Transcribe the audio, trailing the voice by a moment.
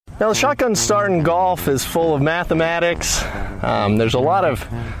Now, the shotgun start in golf is full of mathematics. There's a lot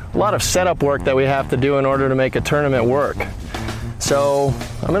of setup work that we have to do in order to make a tournament work. So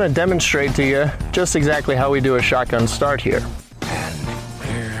I'm going to demonstrate to you just exactly how we do a shotgun start here. And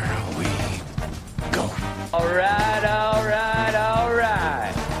here we go. All right, all right, all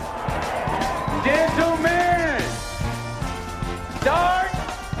right. Gentlemen, start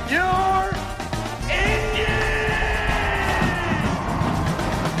your engine!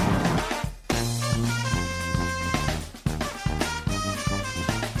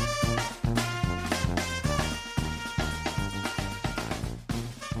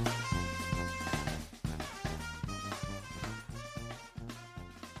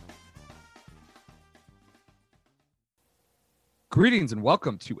 Greetings and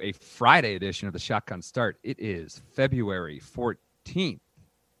welcome to a Friday edition of the Shotgun Start. It is February 14th.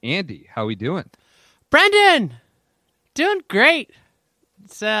 Andy, how we doing? Brendan, doing great.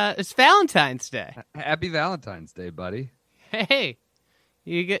 It's Valentine's Day. Happy Valentine's Day, buddy. Hey,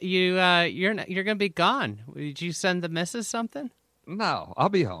 you're gonna be gone. Did you send the missus something? No, I'll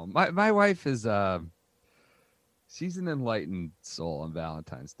be home. My wife is she's an enlightened soul on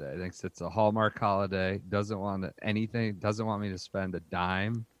Valentine's Day. Thinks it's a Hallmark holiday. Doesn't want anything. Doesn't want me to spend a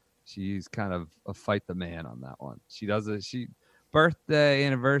dime. She's kind of a fight the man on that one. She does it. Birthday,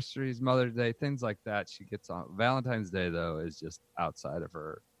 anniversaries, Mother's Day, things like that. She gets on. Valentine's Day though is just outside of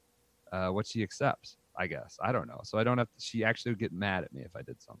her. What she accepts, I guess. I don't know. So I don't have. She actually would get mad at me if I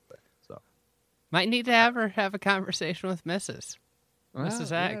did something. So might need to have a conversation with Mrs.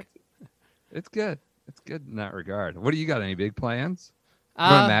 Mrs. Egg. Yeah, it's good. It's good in that regard. What do you got? Any big plans?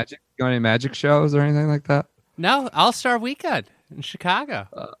 Going any magic shows or anything like that? No, All-Star Weekend in Chicago.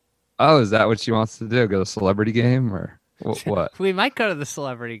 Is that what she wants to do? Go to a celebrity game or what? We might go to the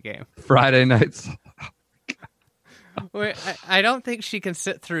celebrity game. Friday nights. I don't think she can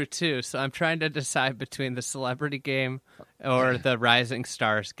sit through two, so I'm trying to decide between the celebrity game or the Rising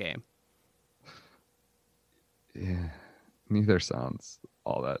Stars game. Yeah, neither sounds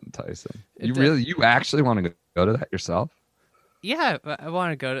all that enticing. You actually want to go to that yourself? Yeah, I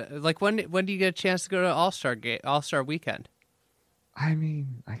want to go to. Like, when do you get a chance to go to All-Star Weekend? I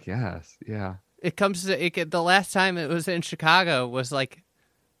mean, I guess, yeah. The last time it was in Chicago was I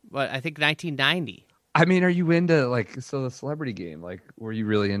think 1990. I mean, are you into the celebrity game? Were you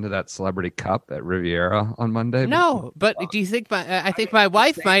really into that Celebrity Cup at Riviera on Monday? No, but do you think I think my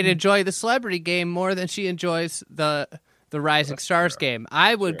wife might enjoy the celebrity game more than she enjoys the Rising Stars game.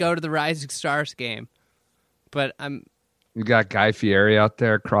 I would go to the Rising Stars game, but You got Guy Fieri out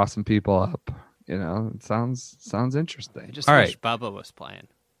there crossing people up. You know, it sounds interesting. I just all wish right. Bubba was playing.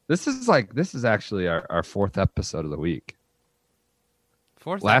 This is actually our fourth episode of the week.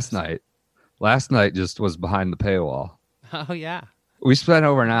 Last night just was behind the paywall. Oh yeah. We spent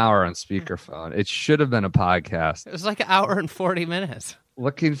over an hour on speakerphone. It should have been a podcast. It was like an hour and 40 minutes.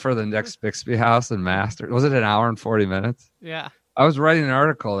 Looking for the next Bixby House and Master. Was it an hour and 40 minutes? Yeah. I was writing an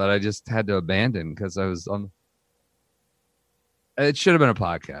article that I just had to abandon because I was on. It should have been a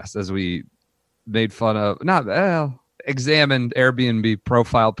podcast as we made fun of, examined Airbnb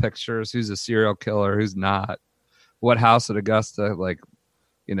profile pictures. Who's a serial killer? Who's not? What house at Augusta,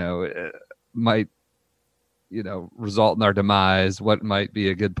 might, result in our demise? What might be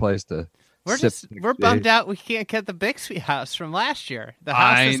a good place to. We're bummed out we can't get the Bixby House from last year. The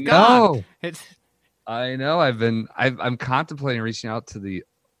house is gone. I know. I'm contemplating reaching out to the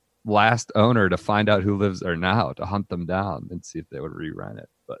last owner to find out who lives there now, to hunt them down and see if they would re-rent it.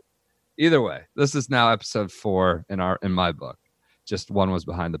 But either way, this is now episode 4 in my book. Just one was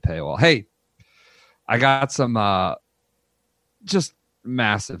behind the paywall. Hey, I got some just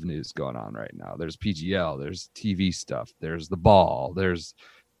massive news going on right now. There's PGL, there's TV stuff, there's the ball, there's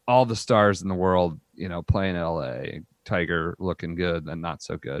all the stars in the world, playing LA. Tiger looking good and not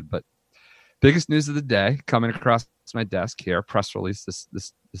so good. But biggest news of the day coming across my desk here, press release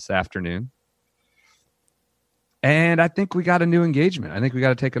this afternoon. And I think we got a new engagement. I think we got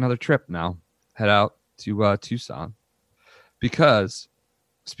to take another trip now. Head out to Tucson. Because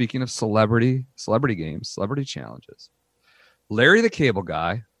speaking of celebrity games, celebrity challenges, Larry the Cable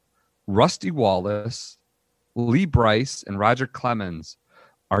Guy, Rusty Wallace, Lee Bryce, and Roger Clemens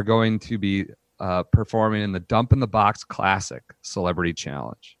are going to be performing in the Dump in the Box Classic Celebrity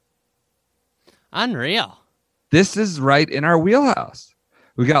Challenge. Unreal. This is right in our wheelhouse.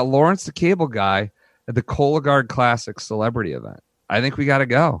 We got Lawrence the Cable Guy at the Cologuard Classic Celebrity event. I think we got to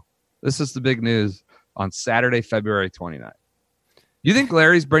go. This is the big news on Saturday, February 29th. You think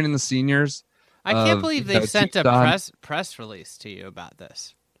Larry's bringing the seniors? I can't believe they sent a press release to you about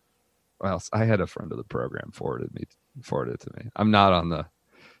this. Well, I had a friend of the program forwarded it to me. I'm not on the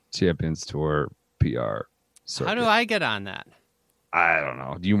Champions Tour PR circuit. How do I get on that? I don't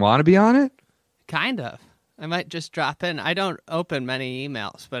know. Do you want to be on it? Kind of. I might just drop in. I don't open many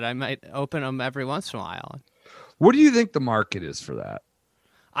emails, but I might open them every once in a while. What do you think the market is for that?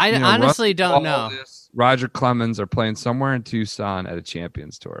 I honestly don't know. Roger Clemens are playing somewhere in Tucson at a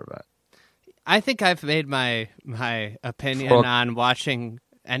Champions Tour event. I think I've made my opinion on watching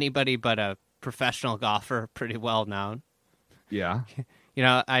anybody but a professional golfer pretty well known. Yeah. You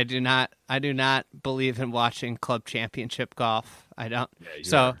know, I do not believe in watching club championship golf. I don't.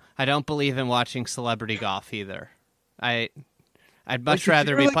 Yeah, I don't believe in watching celebrity golf either. I'd much if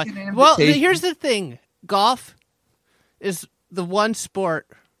rather you're be like playing. an Well, invitation- here's the thing: golf is the one sport,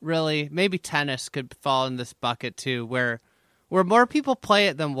 really. Maybe tennis could fall in this bucket too, where more people play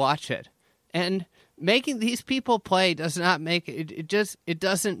it than watch it, and making these people play does not make it. It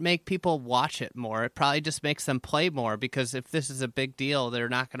doesn't make people watch it more. It probably just makes them play more, because if this is a big deal, they're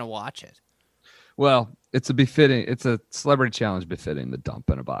not going to watch it. Well, it's a celebrity challenge befitting the Dump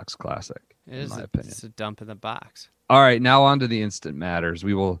in a Box Classic, in my opinion. It's a dump in the box. All right, now on to the instant matters.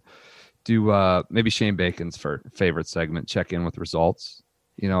 We will do maybe Shane Bacon's favorite segment, check in with results.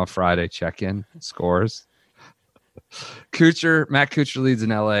 You know, a Friday check-in, scores. Matt Kuchar leads in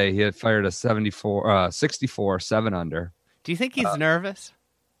LA. He had fired a 64, 7 under. Do you think he's nervous?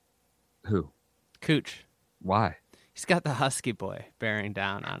 Who? Cooch. Why? He's got the husky boy bearing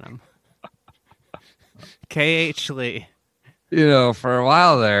down on him. K.H. Lee. You know, for a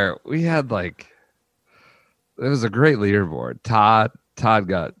while there, we had it was a great leaderboard. Todd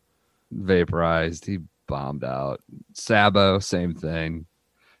got vaporized. He bombed out. Sabo, same thing.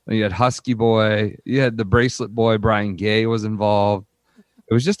 And you had Husky Boy. You had the Bracelet Boy. Brian Gay was involved.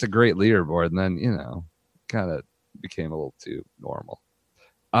 It was just a great leaderboard. And then, you know, kind of became a little too normal.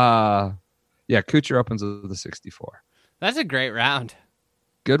 Yeah, Kuchar opens with the 64. That's a great round.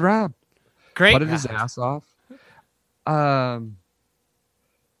 Good round. Great Putted round. his ass off. I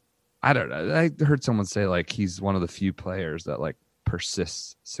don't know. I heard someone say he's one of the few players that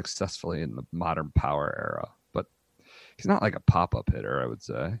persists successfully in the modern power era, but he's not like a pop-up hitter, I would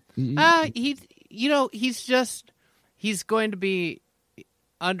say. He's going to be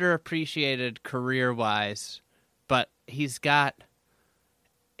underappreciated career-wise, but he's got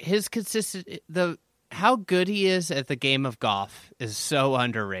his how good he is at the game of golf is so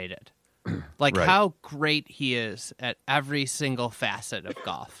underrated. Right. How great he is at every single facet of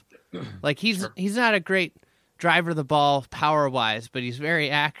golf. He's not a great driver of the ball power-wise, but he's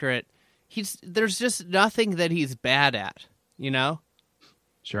very accurate. There's just nothing that he's bad at, you know?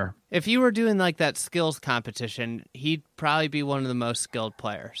 Sure. If you were doing that skills competition, he'd probably be one of the most skilled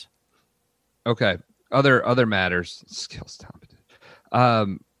players. Okay. Other matters. Skills competition.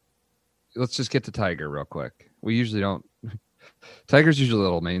 Let's just get to Tiger real quick. We usually don't. Tiger's usually a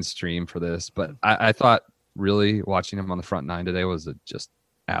little mainstream for this, but I thought really watching him on the front nine today was just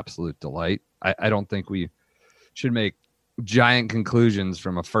absolute delight. I don't think we should make giant conclusions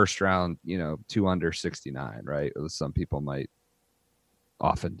from a first round, 2 under 69, right? As some people might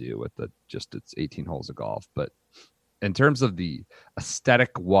often do with it's 18 holes of golf. But in terms of the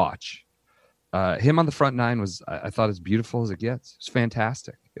aesthetic watch, him on the front nine was, I thought, as beautiful as it gets. It was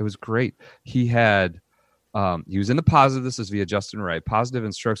fantastic. It was great. He was in the positive. This is via Justin Wright. Positive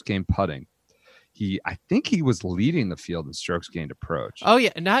in strokes gained putting. I think he was leading the field in strokes gained approach. Oh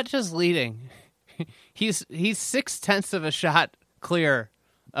yeah, not just leading. He's 0.6 of a shot clear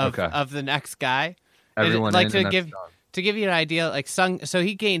of the next guy. Everyone to give you an idea, so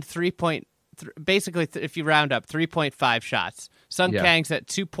he gained 3. Basically, if you round up, 3.5 shots. Sung Kang's at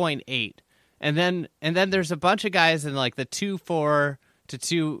 2.8, and then there's a bunch of guys in the 2.4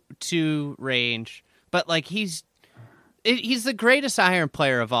 to 2.2 range. But he's the greatest iron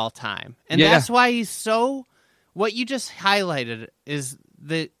player of all time, and that's why he's so. What you just highlighted is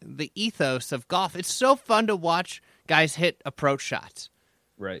the ethos of golf. It's so fun to watch guys hit approach shots.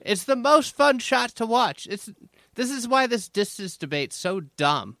 Right. It's the most fun shot to watch. This is why this distance debate's so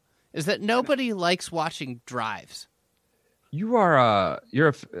dumb. Is that nobody likes watching drives. You are I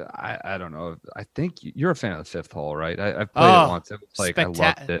don't know. I think you're a fan of the fifth hole, right? I've played it once. It was I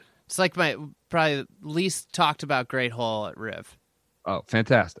loved it. It's my probably least talked about great hole at Riv. Oh,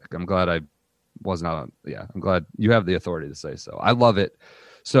 fantastic. I'm glad I was not on. Yeah, I'm glad you have the authority to say so. I love it.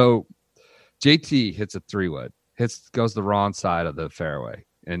 So JT hits a 3-wood, goes the wrong side of the fairway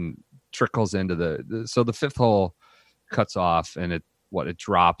and trickles into so the fifth hole cuts off and it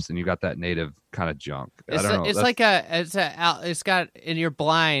drops and you got that native kind of junk. I don't know. It's got in your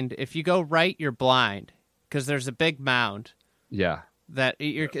blind. If you go right, you're blind because there's a big mound. Yeah.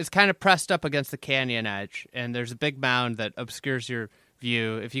 It's kind of pressed up against the canyon edge, and there's a big mound that obscures your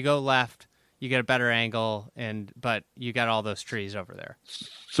view. If you go left, you get a better angle, but you got all those trees over there.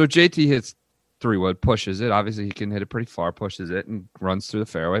 So JT hits 3-wood, pushes it. Obviously, he can hit it pretty far, pushes it, and runs through the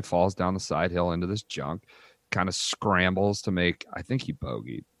fairway, falls down the side hill into this junk, kind of scrambles to make, I think he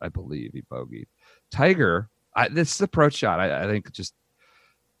bogeyed. I believe he bogeyed. Tiger, this approach shot, I think just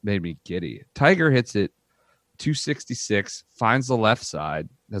made me giddy. Tiger hits it 266, finds the left side,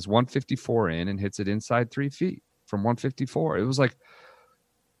 has 154 in, and hits it inside 3 feet from 154. It was like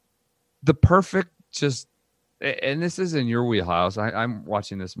the perfect just, and this is in your wheelhouse. I'm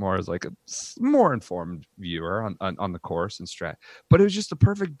watching this more as like a more informed viewer on the course and strat, but it was just a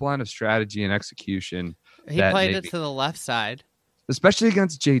perfect blend of strategy and execution. He played it to the left side, especially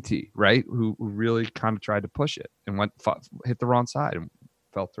against JT, right? Who really kind of tried to push it and hit the wrong side and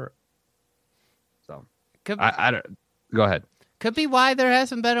fell through. So I don't. Go ahead. Could be why there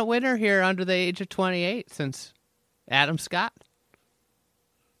hasn't been a winner here under the age of 28 since Adam Scott.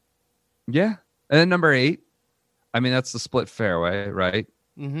 Yeah, and then number 8. I mean, that's the split fairway, right?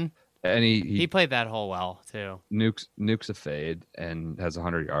 Mm-hmm. And he played that hole well too. Nukes a fade and has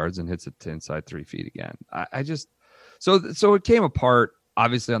 100 yards and hits it to inside 3 feet again. I just so it came apart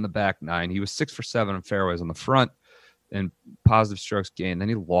obviously on the back 9. He was 6 for 7 on fairways on the front and positive strokes gained. Then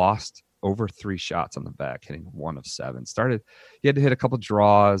he lost over 3 shots on the back, hitting 1 of 7. He had to hit a couple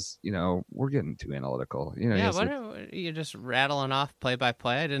draws. We're getting too analytical. Yeah, what are you just rattling off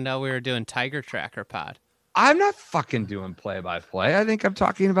play-by-play? I didn't know we were doing Tiger Tracker pod. I'm not fucking doing play-by-play. I think I'm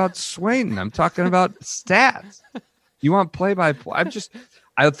talking about Swain. I'm talking about stats. You want play-by-play?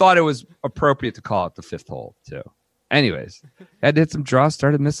 I thought it was appropriate to call it the 5th hole too. Anyways, had to hit some draws,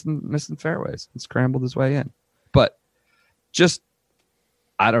 started missing fairways, and scrambled his way in. But just,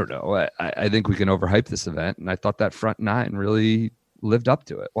 I don't know. I think we can overhype this event, and I thought that front 9 really lived up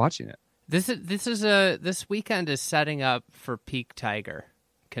to it. Watching it, this weekend is setting up for peak Tiger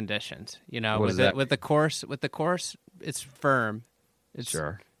conditions. With the course, it's firm. It's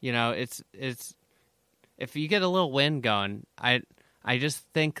sure. It's if you get a little wind going, I just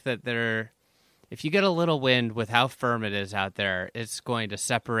think that if you get a little wind with how firm it is out there, it's going to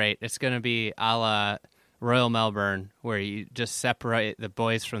separate. It's going to be a la Royal Melbourne, where you just separate the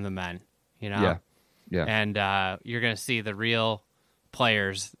boys from the men. Yeah. And you're going to see the real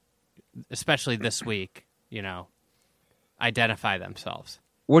players, especially this week. Identify themselves.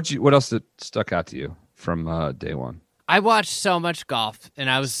 What else stuck out to you from day one? I watched so much golf, and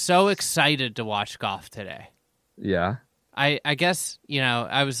I was so excited to watch golf today. Yeah. I guess,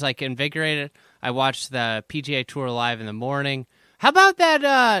 I was like invigorated. I watched the PGA Tour live in the morning. How about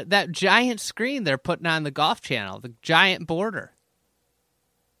that giant screen they're putting on the Golf Channel, the giant border?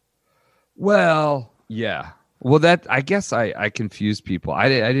 Well, yeah. Well, that I guess I confused people. I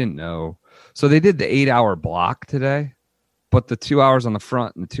didn't know. So they did the 8-hour block today. But the 2 hours on the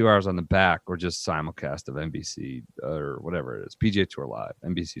front and the 2 hours on the back were just simulcast of NBC or whatever it is, PGA Tour Live,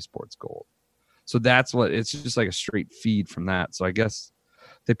 NBC Sports Gold. So it's just like a straight feed from that. So I guess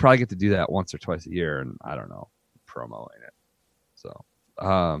they probably get to do that once or twice a year, and I don't know, promoting it. So,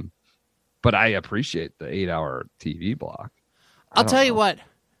 but I appreciate the 8-hour TV block. I'll tell you what,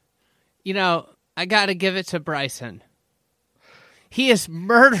 I got to give it to Bryson. He is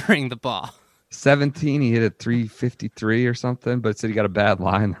murdering the ball. 17, he hit at 353 or something, but said he got a bad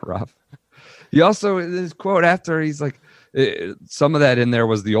lie in the rough. He also, his quote after, he's like, some of that in there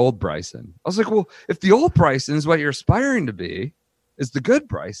was the old Bryson. I was like, well, if the old Bryson is what you're aspiring to be, is the good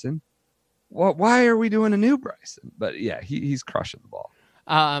Bryson, well, why are we doing a new Bryson? But yeah, he's crushing the ball.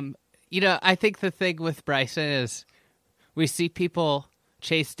 I think the thing with Bryson is we see people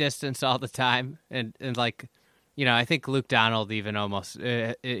chase distance all the time, and like, I think Luke Donald even almost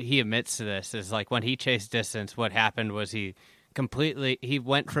he admits to this, is like when he chased distance, what happened was he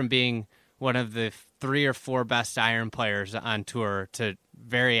went from being one of the 3 or 4 best iron players on tour to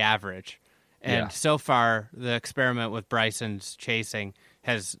very average. And so far, the experiment with Bryson's chasing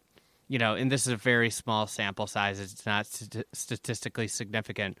has, and this is a very small sample size. It's not statistically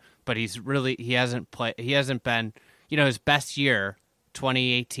significant, but he hasn't been, his best year,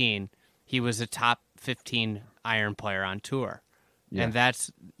 2018, he was a top 15 iron player on tour. Yeah. And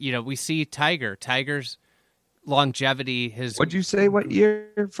that's, we see Tiger's longevity. What'd you say? What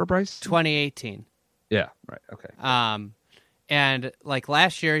year for Bryce? 2018. Yeah. Right. Okay. And like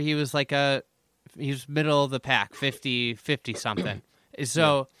last year he was middle of the pack, 50 something.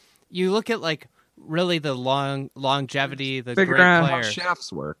 So you look at like really the longevity, the figuring great out player. How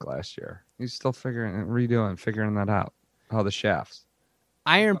shafts work last year. He's still figuring that out. How the shafts.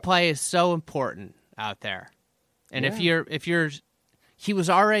 Iron play is so important out there. And if he was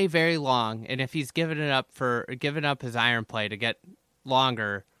already very long, and if he's given up his iron play to get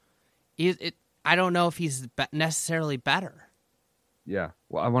longer, I don't know if he's necessarily better. Yeah.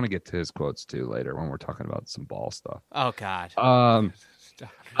 Well, I want to get to his quotes too later when we're talking about some ball stuff. Oh God.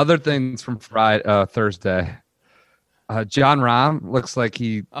 Other things from Thursday. John Rahm looks like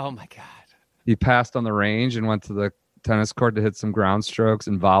Oh my God. he passed on the range and went to the tennis court to hit some ground strokes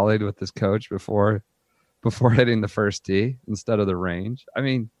and volleyed with his coach before hitting the first tee instead of the range. I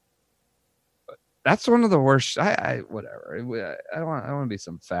mean, that's one of the worst. Whatever. I don't want to be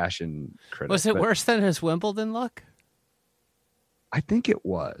some fashion critic. Was it worse than his Wimbledon look? I think it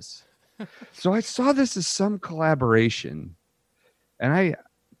was. So I saw this as some collaboration, and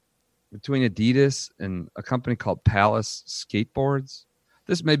between Adidas and a company called Palace Skateboards.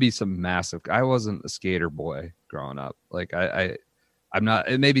 This may be some massive. I wasn't a skater boy growing up. Like I'm not.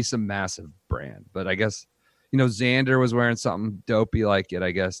 It may be some massive brand, but I guess Xander was wearing something dopey like it.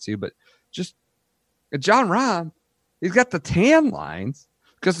 I guess too, but just John Rahm, he's got the tan lines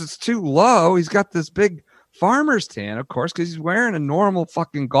because it's too low. He's got this big farmer's tan, of course, because he's wearing a normal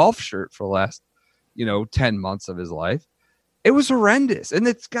fucking golf shirt for the last 10 months of his life. It was horrendous, and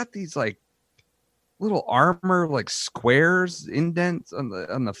it's got these like little armor like squares, indents on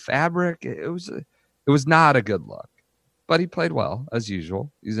the fabric. It was not a good look, but he played well as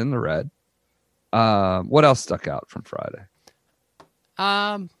usual. He's in the red. What else stuck out from Friday?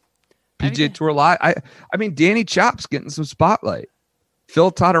 PGA Tour live. I mean, Danny Chop's getting some spotlight.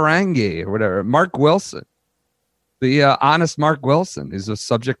 Phil Tatarangi or whatever. Mark Wilson, the honest Mark Wilson, is a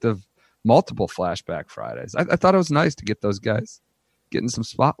subject of multiple Flashback Fridays. I thought it was nice to get those guys getting some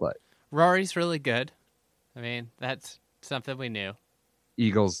spotlight. Rory's really good. I mean, that's something we knew.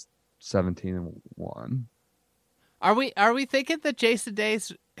 Eagles 17-1. Are we thinking that Jason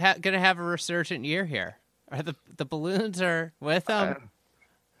Day's going to have a resurgent year here? Are the balloons are with him?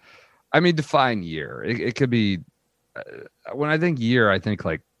 I mean, define year. It could be. When I think year, I think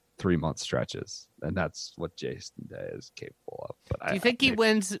like 3-month stretches, and that's what Jason Day is capable of. But do you think he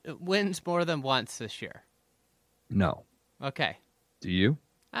wins more than once this year? No. Okay. Do you?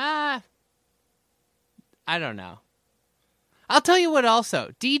 I don't know. I'll tell you what.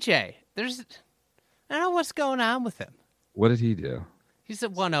 Also, DJ. I don't know what's going on with him. What did he do? He's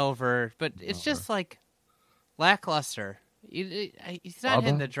at 1 over, but it's just like lackluster. He's not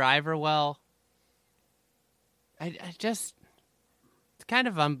hitting the driver well. I just, it's kind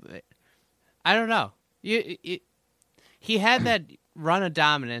of I don't know. He had that run of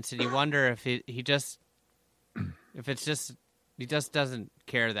dominance, and you wonder if he just doesn't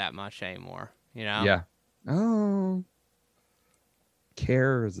care that much anymore. Yeah. Oh,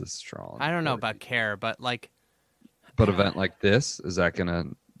 care is a strong. I don't know about care, but like. But event like this, is that gonna?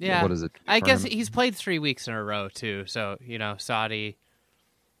 Yeah. What is it? I guess he's played 3 weeks in a row too. So Saudi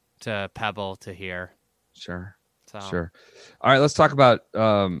to Pebble to here. Sure. So. Sure. All right, let's talk about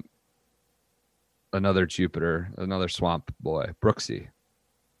another Jupiter, another swamp boy, Brooksy.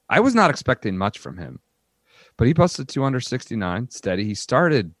 I was not expecting much from him, but he posted 2 under 69, steady. He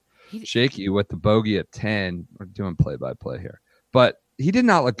started shaky with the bogey at 10. We're doing play-by-play here, but he did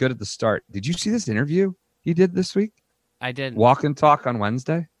not look good at the start. Did you see this interview he did this week? I didn't. Walk and talk on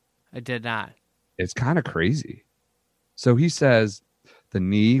Wednesday? I did not. It's kind of crazy. So he says the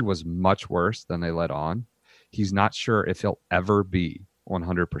knee was much worse than they let on. He's not sure if he'll ever be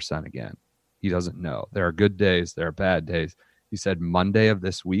 100% again. He doesn't know. There are good days. There are bad days. He said Monday of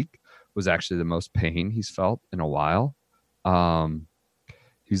this week was actually the most pain he's felt in a while.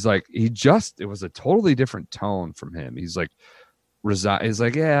 He's like, it was a totally different tone from him. He's like, he's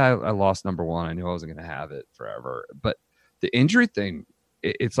like, yeah, I lost number one. I knew I wasn't going to have it forever. But the injury thing,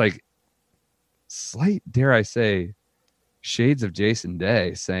 it's like slight, dare I say, shades of Jason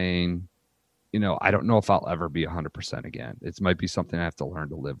Day saying, I don't know if I'll ever be 100% again. It might be something I have to learn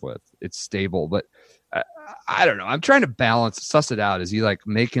to live with. It's stable, but I don't know. I'm trying to suss it out. Is he like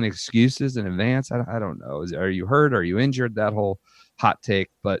making excuses in advance? I don't know. Are you hurt? Are you injured? That whole hot take.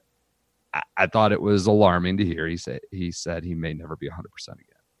 But I thought it was alarming to hear. He said he may never be 100% again.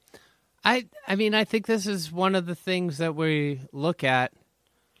 I mean, I think this is one of the things that we look at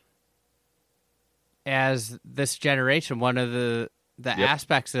as this generation. One of the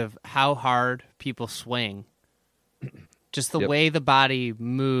aspects of how hard people swing, just the way the body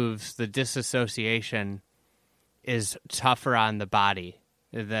moves, the disassociation is tougher on the body.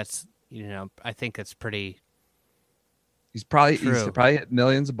 That's, I think it's pretty. He's probably hit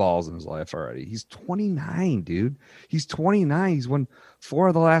millions of balls in his life already. He's 29, dude. He's 29. He's won 4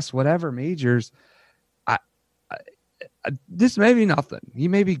 of the last whatever majors. This may be nothing. He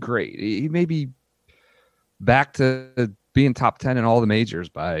may be great. He may be back to being top 10 in all the majors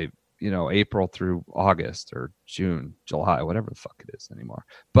by April through August or June, July, whatever the fuck it is anymore.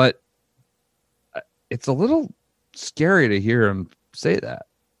 But it's a little scary to hear him say that.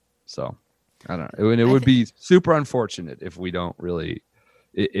 So I don't know. It would be super unfortunate if we don't really,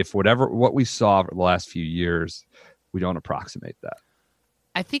 if what we saw over the last few years, we don't approximate that.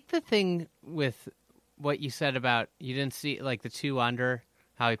 I think the thing with what you said about you didn't see like the 2 under,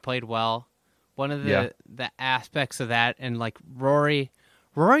 how he played well. One of the aspects of that, and like Rory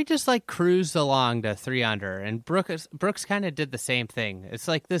just like cruised along to 3 under, and Brooks kind of did the same thing. It's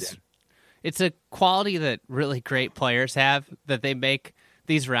like this. Yeah. It's a quality that really great players have, that they make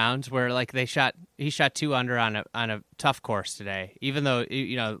these rounds where like he shot 2 under on a tough course today, even though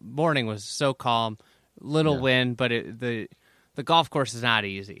morning was so calm, little wind, but the golf course is not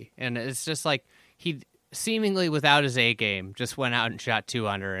easy, and it's just like he seemingly without his A game just went out and shot 2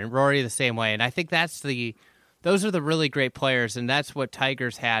 under, and Rory the same way. And I think those are the really great players, and that's what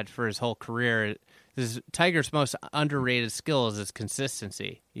Tiger's had for his whole career. Tiger's most underrated skill is his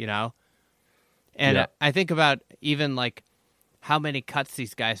consistency, And I think about even like how many cuts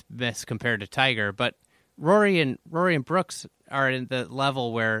these guys miss compared to Tiger, but Rory and Brooks are in the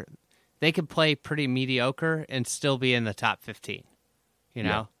level where they could play pretty mediocre and still be in the top 15.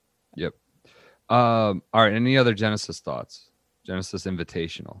 Yep. All right. Any other Genesis thoughts? Genesis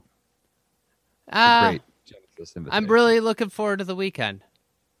Invitational. Great Genesis Invitational. I'm really looking forward to the weekend.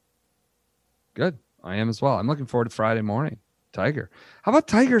 Good. I am as well. I'm looking forward to Friday morning. Tiger. How about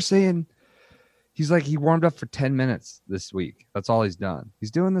Tiger saying he warmed up for 10 minutes this week. That's all he's done. He's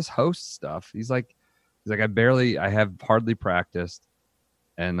doing this host stuff. He's like, I have hardly practiced,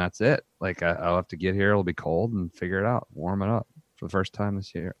 and that's it. Like I'll have to get here. It'll be cold and figure it out. Warm it up for the first time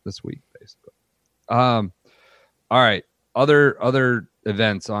this week, basically. All right. Other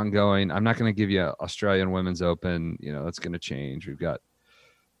events ongoing. I'm not going to give you Australian Women's Open. That's going to change. We've got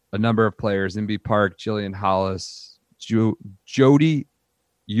a number of players: Inbee Park, Jillian Hollis, Jody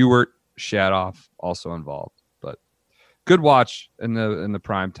Ewart, Shadoff also involved. But good watch in the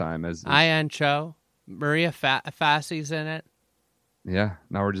prime time as Ian Cho, Maria Fassi's in it. Yeah,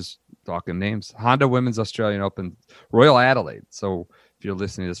 now we're just talking names. Honda Women's Australian Open, Royal Adelaide. So if you're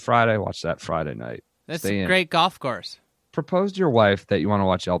listening this Friday, watch that Friday night. That's a great golf course. Propose to your wife that you want to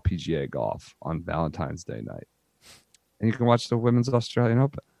watch LPGA golf on Valentine's Day night, and you can watch the Women's Australian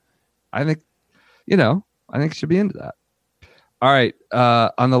Open. I think, I think you should be into that. All right,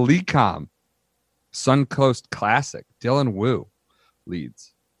 on the LeadCom, Suncoast Classic, Dylan Wu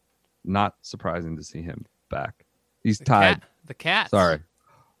leads. Not surprising to see him back. He's tied. The Cats. Sorry.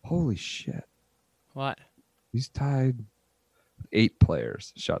 Holy shit. What? He's tied with 8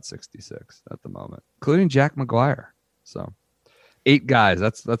 players, shot 66 at the moment, including Jack McGuire. So 8 guys.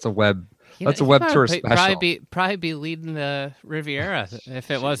 That's a web. That's a web tour special. Probably be leading the Riviera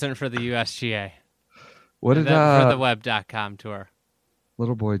if it wasn't for the USGA. What did for the web.com tour?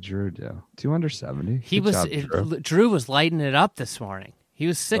 Little boy Drew do? 2 under 70. Drew was lighting it up this morning. He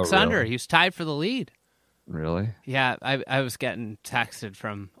was 6 under. He was tied for the lead. Really? Yeah, I was getting texted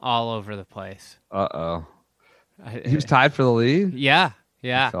from all over the place. Uh-oh. He was tied for the lead? Yeah.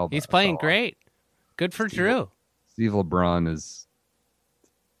 He's playing great. Good for Drew. Steve LeBron is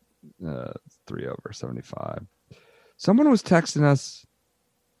 3 over 75. Someone was texting us.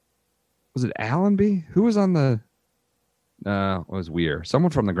 Was it Allenby? Who was on the... No, it was Weir.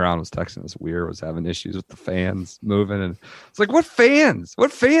 Someone from the ground was texting us. Weir was having issues with the fans moving. And it's like, what fans?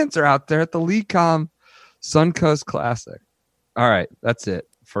 What fans are out there at the LeadCom Suncoast Classic? All right, that's it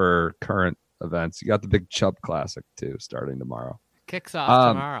for current events. You got the big Chubb Classic, too, starting tomorrow. Kicks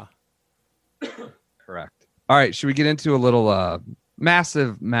off tomorrow. Correct. All right, should we get into a little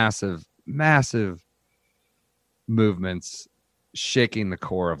massive movements shaking the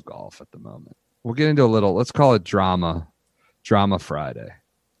core of golf at the moment? We'll get into a little, let's call it Drama Friday,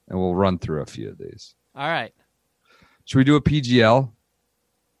 and we'll run through a few of these. All right. Should we do a PGL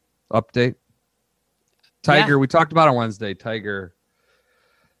update? Tiger, we talked about on Wednesday. Tiger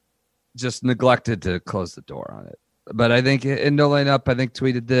just neglected to close the door on it. But I think in No Lane Up, I think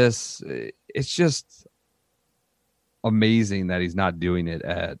tweeted this. It's just amazing that he's not doing it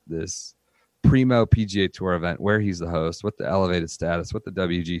at this primo PGA Tour event where he's the host with the elevated status, with the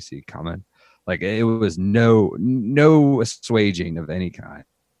WGC coming. Like, it was no assuaging of any kind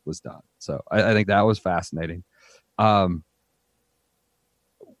was done. So I think that was fascinating. I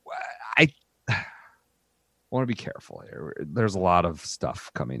want to be careful here. There's a lot of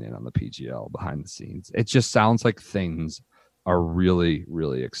stuff coming in on the PGL behind the scenes. It just sounds like things are really,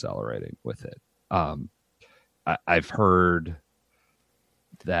 really accelerating with it. I've heard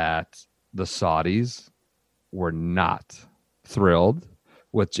that the Saudis were not thrilled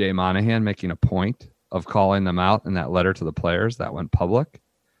with Jay Monahan making a point of calling them out in that letter to the players that went public.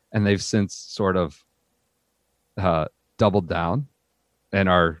 And they've since sort of doubled down and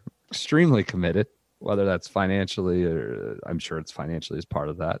are extremely committed, whether that's financially or I'm sure it's financially as part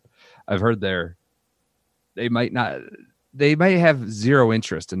of that. I've heard they might have zero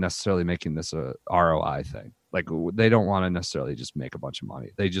interest in necessarily making this a ROI thing. Like they don't want to necessarily just make a bunch of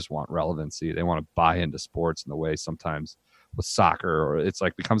money. They just want relevancy. They want to buy into sports in the way sometimes with soccer, or it's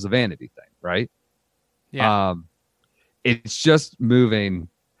like becomes a vanity thing, right? Yeah. It's just moving.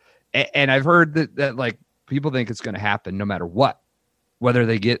 And I've heard that like people think it's going to happen no matter what, whether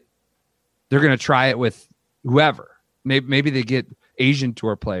they're going to try it with whoever. Maybe they get Asian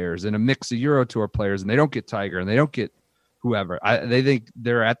tour players and a mix of Euro tour players and they don't get Tiger and they don't get whoever. They think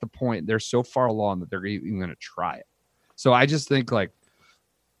they're at the point, they're so far along that they're even going to try it. So I just think like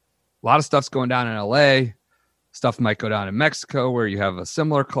a lot of stuff's going down in LA. Stuff might go down in Mexico where you have a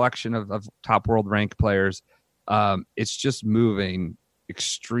similar collection of top world ranked players. It's just moving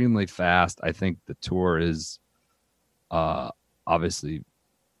extremely fast. I think the tour is obviously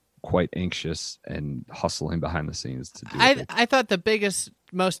quite anxious and hustling behind the scenes to do it. I thought the biggest,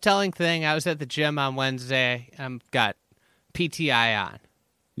 most telling thing, I was at the gym on Wednesday. Got PTI on.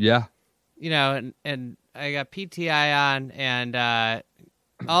 Yeah. You know, and I got PTI on, and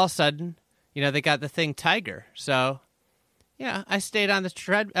all of a sudden, you know, they got the thing Tiger. So, yeah, I stayed on the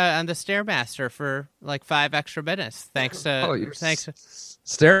Stairmaster for like 5 extra minutes. Thanks to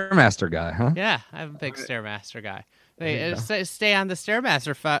Stairmaster guy, huh? Yeah, I'm a big Stairmaster guy. They stay on the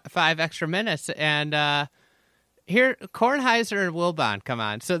Stairmaster 5 extra minutes, and here Kornheiser and Wilbon come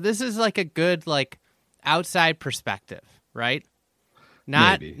on. So this is like a good like outside perspective, right?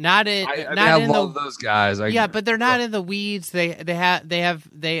 Not in those guys. But they're not in the weeds. They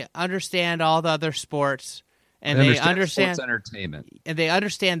understand all the other sports, and they understand sports entertainment, and they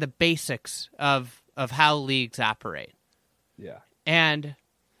understand the basics of how leagues operate. Yeah, and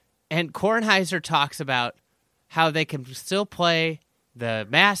Kornheiser talks about how they can still play the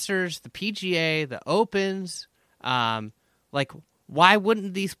Masters, the PGA, the Opens. Like, why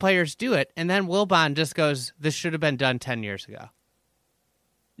wouldn't these players do it? And then Wilbon just goes, "This should have been done 10 years ago."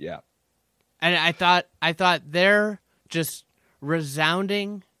 Yeah. And I thought they're just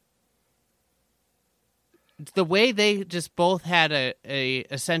resounding. The way they just both had a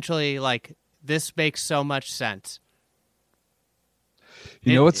essentially like, this makes so much sense.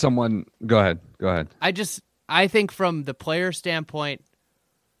 Go ahead. I think from the player standpoint,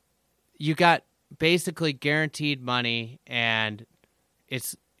 you got basically guaranteed money, and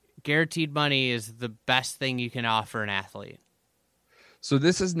it's guaranteed money is the best thing you can offer an athlete. So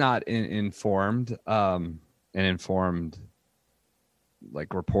this is not an informed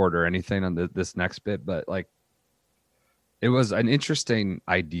like report or anything on this next bit, but like it was an interesting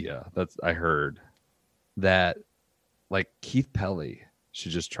idea that I heard that like Keith Pelly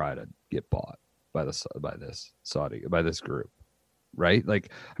should just try to get bought by this group, right?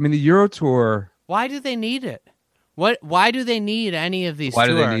 Like, I mean, the Euro Tour. Why do they need it? Why do they need any of these tours?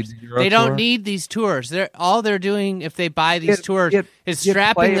 Do they need the Euro They Tour? don't need these tours. They're doing if they buy these tours is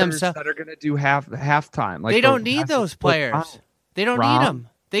strapping themselves that are going to do halftime. Like they don't need those players. They don't need them.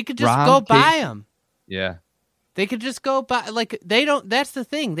 They could just go buy them. Yeah. They could just go buy. Like they don't. That's the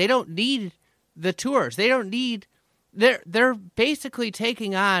thing. They don't need the tours. They don't need. They're basically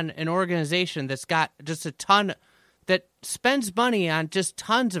taking on an organization that's got just a ton that spends money on just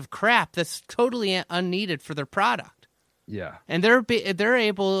tons of crap that's totally unneeded for their product. Yeah. And they're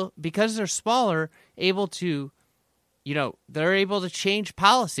able, because they're smaller, able to, you know, they're able to change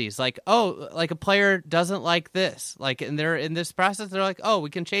policies. Like, oh, like a player doesn't like this. Like, and they're in this process, they're like, oh, we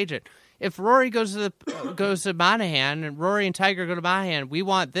can change it. If Rory goes to Monahan, and Rory and Tiger go to Monahan, we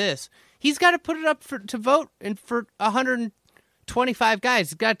want this. He's got to put it up to vote, and for 125 guys,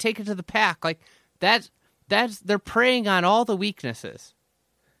 he's got to take it to the pack. Like that's they're preying on all the weaknesses.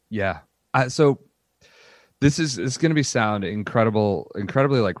 Yeah. So it's going to be sound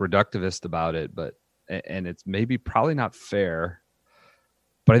incredibly like reductivist about it, and it's maybe probably not fair,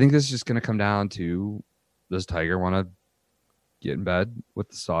 but I think this is just going to come down to, does Tiger want to get in bed with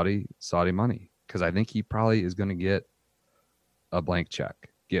the Saudi money? Because I think he probably is going to get a blank check,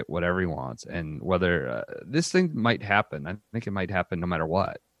 get whatever he wants, and whether this thing might happen. I think it might happen no matter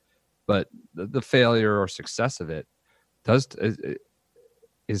what. But the failure or success of it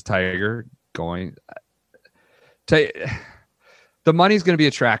is Tiger going to, the money's going to be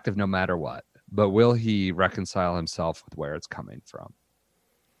attractive no matter what, but will he reconcile himself with where it's coming from?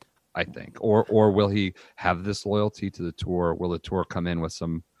 I think, or will he have this loyalty to the tour? Will the tour come in with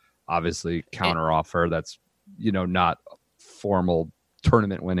some obviously counter offer that's, you know, not formal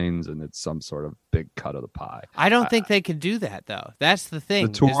tournament winnings and it's some sort of big cut of the pie. I don't think they can do that though. That's the thing.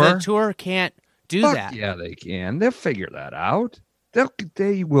 The tour? Is the tour can't do that. Yeah, they can. They'll figure that out.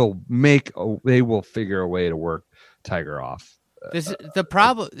 They will figure a way to work Tiger off. This is the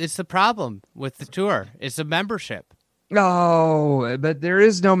problem. It's the problem with the tour. It's the membership. No, but there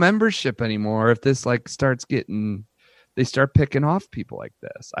is no membership anymore. If this they start picking off people like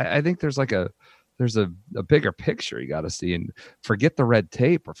this. I think there's a bigger picture you got to see, and forget the red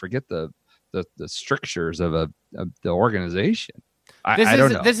tape or forget the strictures of the organization. I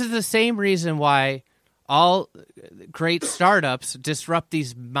don't know. This is the same reason why all great startups disrupt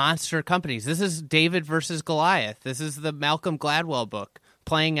these monster companies. This is David versus Goliath. This is the Malcolm Gladwell book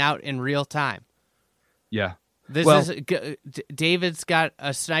playing out in real time. Yeah. David's got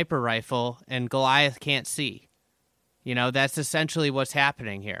a sniper rifle and Goliath can't see. That's essentially what's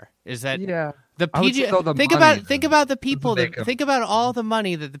happening here. Is that the PGA? Think about the people. Think about all the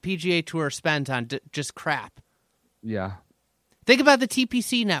money that the PGA Tour spent on just crap. Yeah. Think about the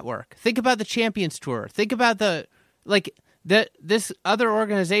TPC network. Think about the Champions Tour. Think about this other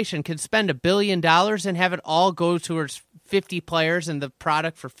organization can spend $1 billion and have it all go towards 50 players and the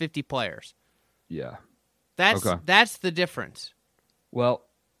product for 50 players. Yeah. That's the difference. Well,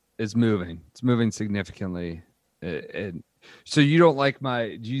 it's moving. It's moving significantly. So you don't like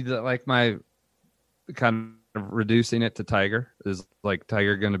do you like my kind of reducing it to Tiger? Is like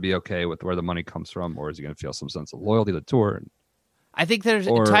Tiger going to be okay with where the money comes from, or is he going to feel some sense of loyalty to the tour? I think there's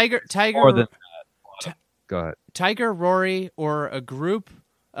Tiger. Go ahead. Tiger, Rory, or a group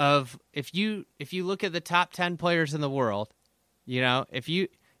of if you look at the top 10 players in the world, if you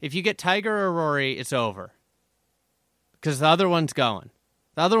get Tiger or Rory, it's over because the other one's going.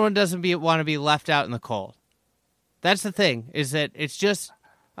 The other one doesn't want to be left out in the cold. That's the thing, is that it's just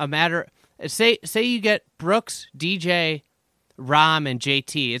a matter. Say you get Brooks, DJ, Rahm, and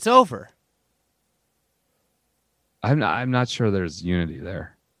JT, it's over. I'm not sure there's unity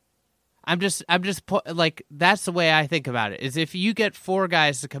there. I'm just like, that's the way I think about it. Is if you get 4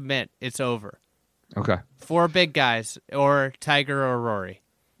 guys to commit, it's over. Okay. 4 big guys, or Tiger or Rory.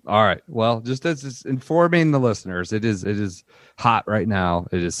 All right. Well, just as informing the listeners, it is hot right now.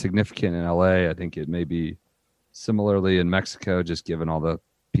 It is significant in LA. I think it may be similarly in Mexico, just given all the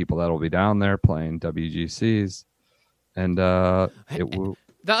people that will be down there playing WGCs. And the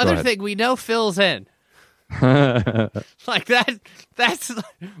other thing, we know Phil's in. Like that's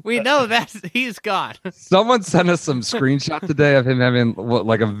we know that he's gone. Someone sent us some screenshot today of him having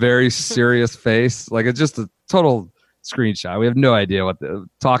like a very serious face. Like it's just a total screenshot. We have no idea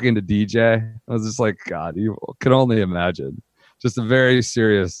talking to DJ. I was just like, God, you can only imagine. Just a very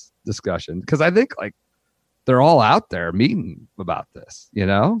serious discussion. Because I think like they're all out there meeting about this,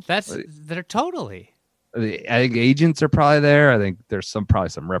 they're totally. I think agents are probably there. I think there's probably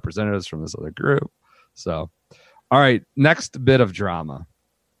some representatives from this other group. So, all right, next bit of drama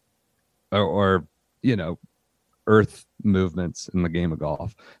or earth movements in the game of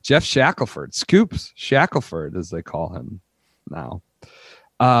golf. Jeff Shackelford, Scoops Shackelford, as they call him now,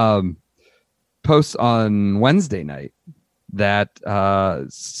 posts on Wednesday night that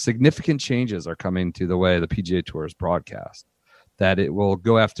significant changes are coming to the way the PGA Tour is broadcast, that it will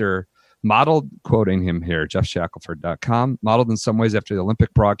go after modeled, quoting him here, jeffshackelford.com, modeled in some ways after the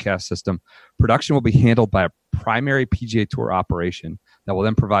Olympic broadcast system, production will be handled by a primary PGA Tour operation that will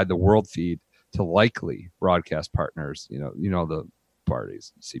then provide the world feed to likely broadcast partners, the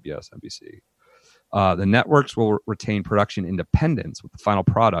parties, CBS, NBC. The networks will retain production independence with the final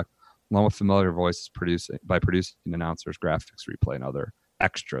product, along with familiar voices producing announcers, graphics, replay, and other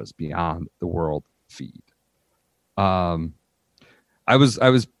extras beyond the world feed. I was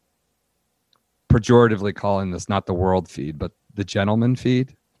pejoratively calling this not the world feed, but the gentleman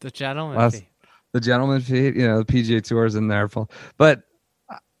feed. The gentleman feed. The gentleman feed. The PGA Tour is in there. But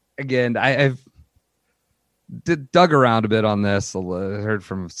again, I've dug around a bit on this. I heard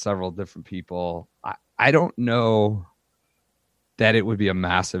from several different people. I don't know that it would be a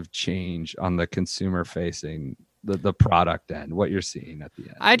massive change on the consumer facing the product end, what you're seeing at the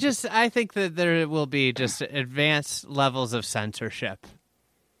end. I think that there will be just advanced levels of censorship.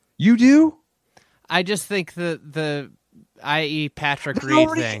 You do? I just think the i.e. Patrick Reed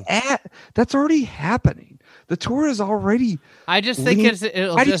thing. That's already happening. The tour is already. I just think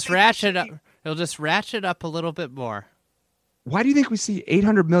it'll just ratchet up. It'll just ratchet up a little bit more. Why do you think we see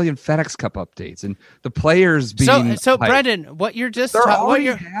 800 million FedEx Cup updates and the players being so Brendan, what you're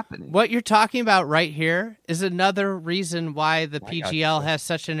happening. What you're talking about right here is another reason why the PGL has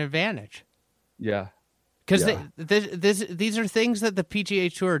such an advantage. Yeah. Because these are things that the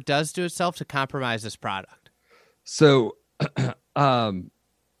PGA Tour does to itself to compromise this product. So I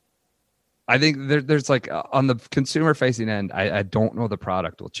think there's like on the consumer facing end, I don't know the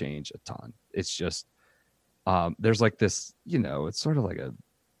product will change a ton. It's just there's like this, it's sort of like a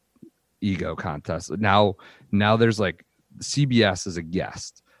ego contest. Now there's like CBS is a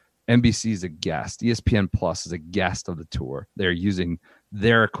guest, NBC is a guest, ESPN Plus is a guest of the tour. They're using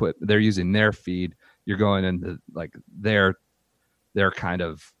their equipment, they're using their feed. You're going into like their kind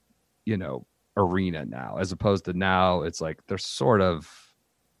of, arena now, as opposed to now it's like they're sort of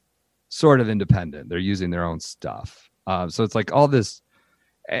independent. They're using their own stuff. So it's like all this,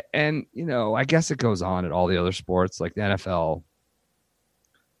 and I guess it goes on at all the other sports, like the NFL,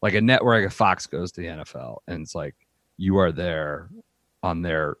 like a network, like a Fox goes to the NFL, and it's like you are there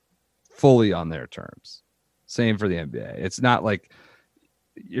fully on their terms. Same for the NBA. It's not like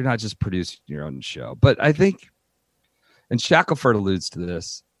you're not just producing your own show. But I think, and Shackelford alludes to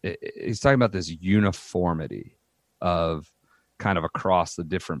this, he's talking about this uniformity of kind of across the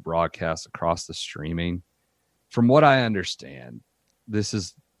different broadcasts, across the streaming. From what I understand, this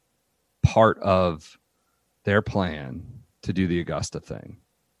is part of their plan to do the Augusta thing.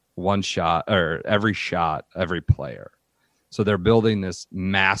 One shot, or every shot, every player. So they're building this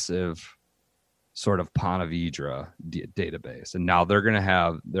massive sort of Ponte Vedra database. And now they're going to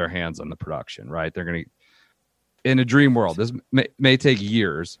have their hands on the production, right? They're going to, in a dream world, this may take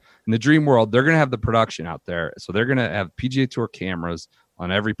years. In the dream world, they're going to have the production out there. So they're going to have PGA Tour cameras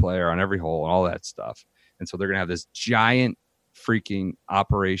on every player, on every hole, and all that stuff. And so they're going to have this giant freaking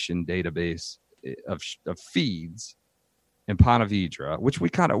operation database of feeds in Ponte Vedra, which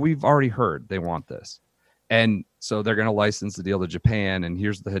we've already heard they want this. And so they're going to license the deal to Japan, and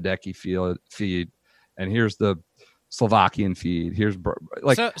here's the Hideki feed, and here's the Slovakian feed. Here's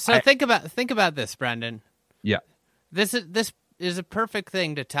like think about this, Brendan. Yeah, this is a perfect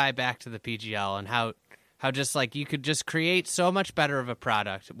thing to tie back to the PGL and how just like you could just create so much better of a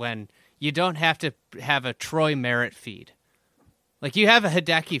product when you don't have to have a Troy Merritt feed. Like you have a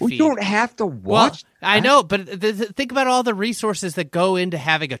Hideki feed. You don't have to watch. Well, I know, but think about all the resources that go into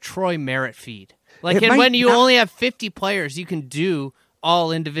having a Troy Merritt feed. Like, and when you only have 50 players, you can do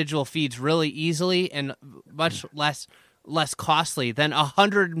all individual feeds really easily and much less costly than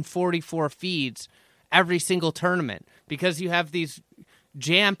 144 feeds every single tournament, because you have these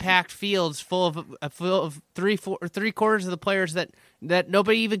jam-packed fields full of three quarters of the players that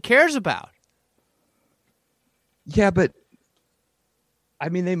nobody even cares about. Yeah, but I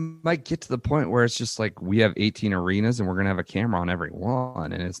mean, they might get to the point where it's just like we have 18 arenas and we're going to have a camera on every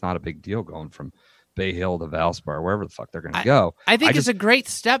one, and it's not a big deal going from Bay Hill to Valspar, wherever the fuck they're going to go. I think it's a great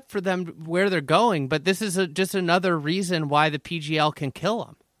step for them where they're going, but this is just another reason why the PGL can kill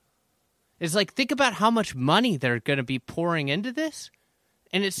them. It's like, think about how much money they're going to be pouring into this,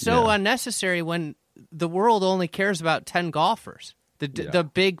 and it's so unnecessary when the world only cares about 10 golfers, the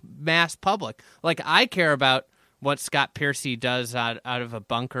big mass public. Like, I care about what Scott Piercy does out of a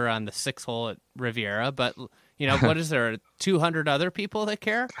bunker on the 6th hole at Riviera, but what is there, 200 other people that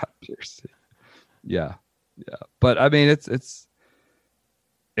care? Scott Piercy. Yeah. But I mean, it's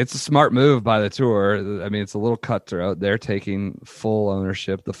a smart move by the tour. I mean, it's a little cutthroat. They're taking full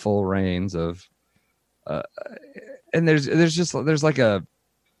ownership, the full reins of, and there's an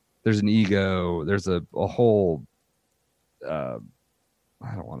ego. There's a whole, I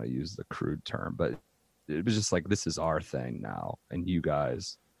don't want to use the crude term, but it was just like, this is our thing now, and you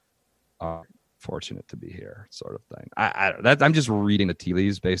guys are fortunate to be here, sort of thing. I'm just reading the tea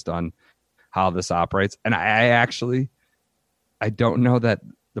leaves based on how this operates, and I don't know that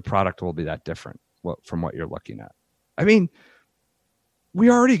the product will be that different from what you're looking at. I mean, we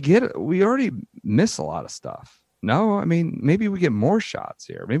already miss a lot of stuff. No, I mean, maybe we get more shots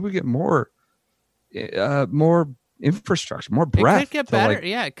here. Maybe we get more infrastructure, more breadth. It could get better.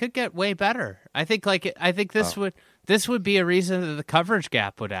 It could get way better. I think this would be a reason that the coverage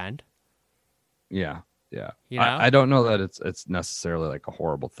gap would end. Yeah. I don't know that it's necessarily like a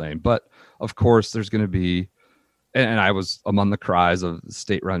horrible thing, but of course there's going to be, and I was among the cries of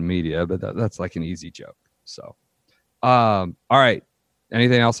state-run media, but that's like an easy joke. So, all right.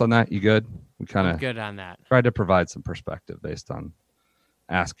 Anything else on that? You good? We kind of good on that. Tried to provide some perspective based on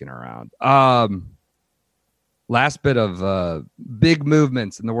asking around. Last bit of big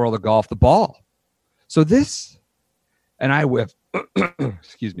movements in the world of golf, the ball. So this, and I whiffed,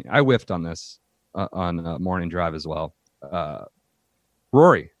 excuse me, I whiffed on this on morning drive as well.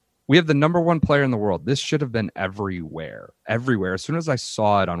 Rory, we have the number one player in the world. This should have been everywhere. As soon as I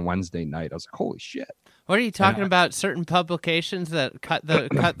saw it on Wednesday night, I was like, holy shit. What are you talking about? Certain publications that cut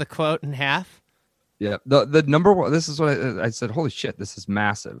the quote in half? Yeah, the number one. This is what I said. Holy shit, this is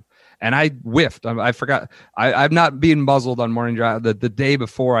massive. And I whiffed. I forgot. I'm not being muzzled on morning drive. The day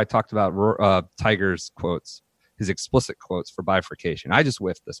before I talked about Tiger's quotes, his explicit quotes for bifurcation. I just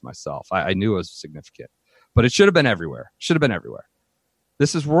whiffed this myself. I knew it was significant, but it should have been everywhere.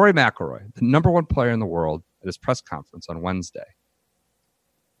 This is Rory McIlroy, the number one player in the world, at his press conference on Wednesday.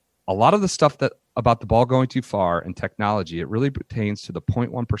 A lot of the stuff that about the ball going too far and technology, it really pertains to the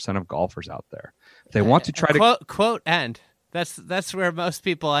 0.1% of golfers out there. If they want to try to quote end. That's where most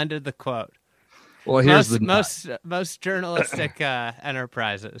people ended the quote. Well, here's most journalistic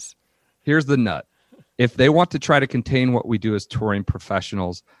enterprises. Here's the nut. If they want to try to contain what we do as touring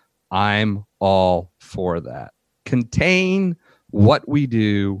professionals, I'm all for that. Contain what we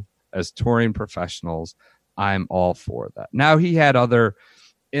do as touring professionals. I'm all for that. Now, he had other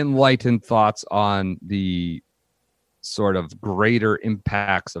enlightened thoughts on the sort of greater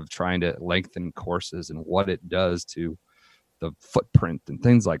impacts of trying to lengthen courses and what it does to the footprint and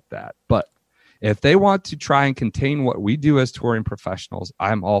things like that. But if they want to try and contain what we do as touring professionals,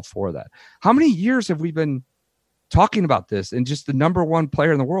 I'm all for that. How many years have we been talking about this? And just the number one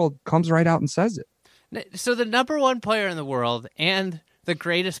player in the world comes right out and says it. So the number one player in the world and the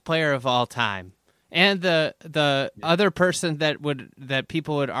greatest player of all time and the other person that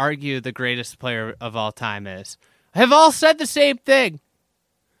people would argue the greatest player of all time is have all said the same thing.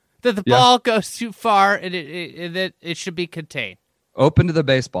 That the ball goes too far and that it should be contained. Open to the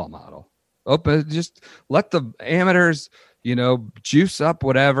baseball model. Open, just let the amateurs, juice up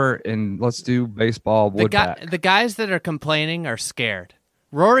whatever, and let's do baseball. The guys that are complaining are scared.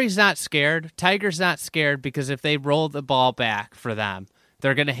 Rory's not scared. Tiger's not scared because if they roll the ball back for them,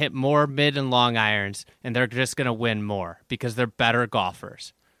 they're going to hit more mid and long irons, and they're just going to win more because they're better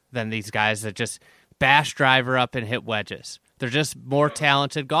golfers than these guys that just bash driver up and hit wedges. They're just more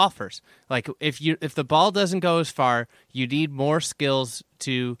talented golfers. Like if the ball doesn't go as far, you need more skills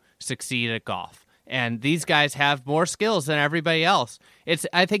to succeed at golf. And these guys have more skills than everybody else.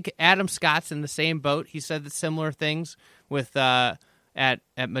 I think Adam Scott's in the same boat. He said the similar things with at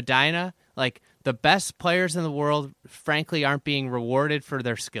Medina. Like the best players in the world, frankly, aren't being rewarded for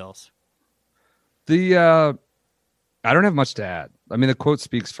their skills. I don't have much to add. I mean, the quote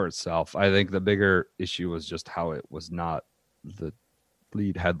speaks for itself. I think the bigger issue was just how it was not the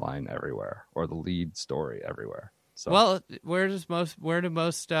lead headline everywhere or the lead story everywhere. So, well, where do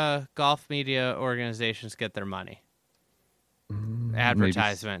most golf media organizations get their money?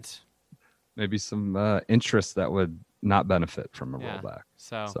 Advertisements. Maybe some interest that would not benefit from a rollback.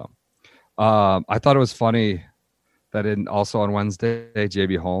 So I thought it was funny that also on Wednesday,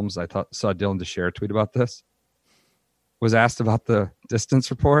 JB Holmes, saw Dylan DeShare tweet about this. Was asked about the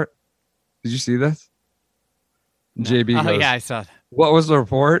distance report. Did you see this? No. JB goes, yeah, I saw it. What was the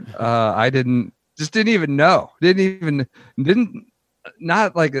report? I didn't even know.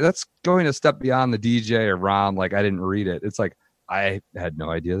 Not like that's going a step beyond the DJ or Rom. Like I didn't read it. It's like I had no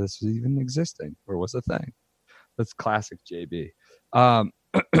idea this was even existing or was a thing. That's classic JB.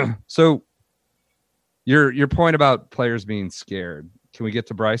 So your point about players being scared. Can we get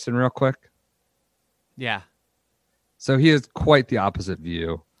to Bryson real quick? Yeah. So he has quite the opposite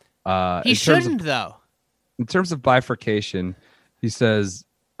view. He shouldn't, though. In terms of bifurcation, he says,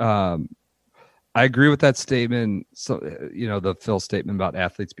 I agree with that statement. So, the Phil statement about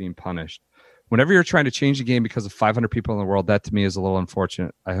athletes being punished. Whenever you're trying to change the game because of 500 people in the world, that to me is a little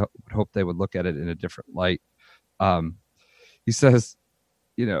unfortunate. I hope they would look at it in a different light. He says,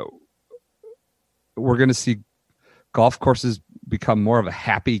 we're going to see golf courses become more of a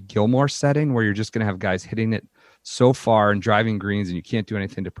Happy Gilmore setting where you're just going to have guys hitting it so far and driving greens and you can't do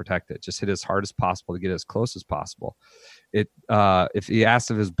anything to protect it. Just hit as hard as possible to get as close as possible. If he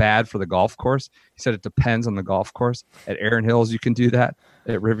asked if it's bad for the golf course, he said it depends on the golf course. At Erin Hills, you can do that.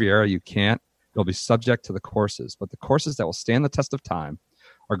 At Riviera, you can't. It'll be subject to the courses. But the courses that will stand the test of time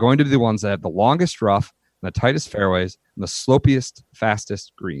are going to be the ones that have the longest rough and the tightest fairways and the slopiest,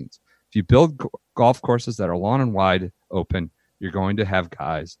 fastest greens. If you build golf courses that are long and wide open, you're going to have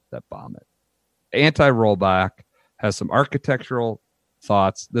guys that bomb it. Anti-rollback has some architectural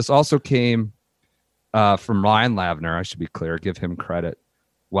thoughts. This also came from Ryan Lavner, I should be clear, give him credit,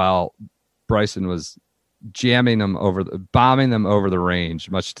 while Bryson was bombing them over the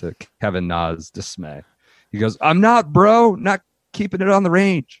range, much to Kevin Na's dismay. He goes, "I'm not, bro, not keeping it on the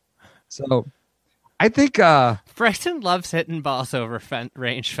range." So I think Bryson loves hitting balls over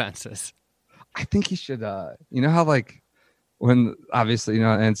range fences. I think he should, how like when obviously,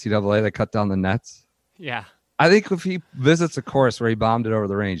 NCAA, they cut down the nets. Yeah. I think if he visits a course where he bombed it over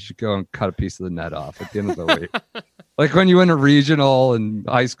the range, you should go and cut a piece of the net off at the end of the week. Like when you win a regional in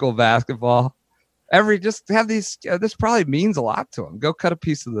high school basketball just have these. This probably means a lot to him. Go cut a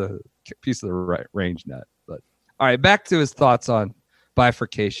piece of the range net. But all right, back to his thoughts on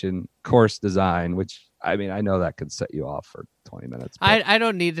bifurcation course design, which I mean, I know that could set you off for 20 minutes. I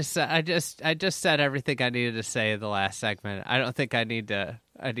don't need to say. I just said everything I needed to say in the last segment. I don't think I need to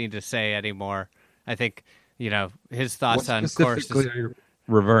say anymore. I think his thoughts on courses. What are you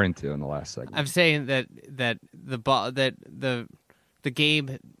referring to in the last segment? I'm saying that the ball that the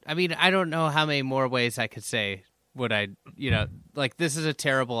game. I mean, I don't know how many more ways I could say what I like. This is a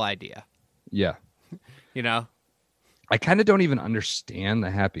terrible idea. Yeah. I kind of don't even understand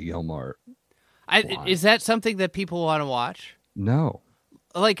the Happy Gilmore. Is that something that people want to watch? No.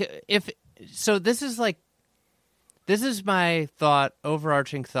 Like this is my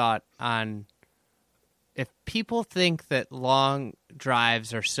overarching thought on if people think that long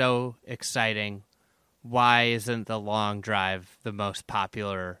drives are so exciting, why isn't the long drive the most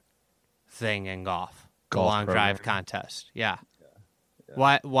popular thing in golf? The long drive contest. Yeah.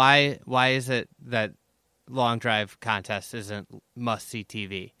 Why is it that long drive contest isn't must see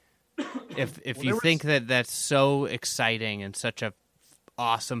TV? If you think that that's so exciting and such a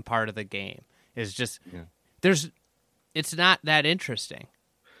awesome part of the game, is just it's not that interesting.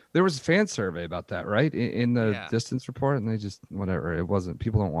 There was a fan survey about that, right? In the distance report, and they just whatever. It wasn't.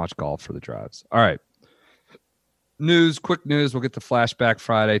 People don't watch golf for the drives. All right. Quick news. We'll get to Flashback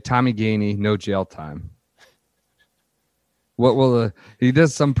Friday. Tommy Gainey, no jail time. What will he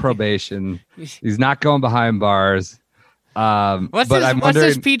does some probation? He's not going behind bars. What's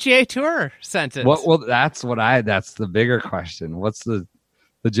his PGA Tour sentence? That's the bigger question. What's the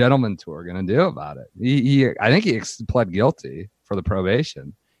gentleman tour going to do about it? I think he pled guilty for the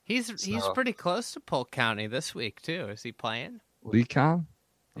probation. He's pretty close to Polk County this week too. Is he playing? Lecom?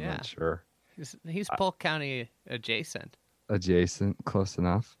 I'm not sure. He's Polk County adjacent. Close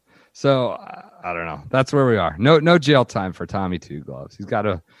enough. So I don't know. That's where we are. No jail time for Tommy Two Gloves. He's got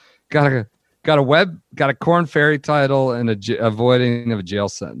a Corn Ferry title and avoiding of a jail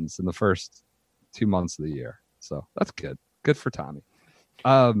sentence in the first 2 months of the year. So that's good. Good for Tommy.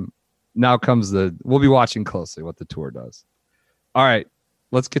 Now comes we'll be watching closely what the tour does. All right,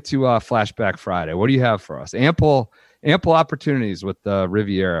 let's get to Flashback Friday. What do you have for us? Ample opportunities with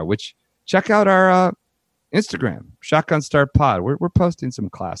Riviera, which check out our Instagram, Shotgun Start Pod. We're posting some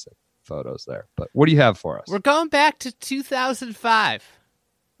classic photos there. But what do you have for us? We're going back to 2005.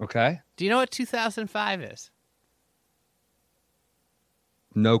 Okay. Do you know what 2005 is?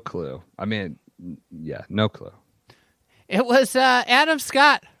 No clue. I mean, yeah, no clue. It was Adam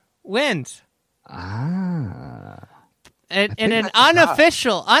Scott wins. And an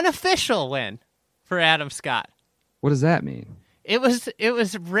unofficial win for Adam Scott. What does that mean? It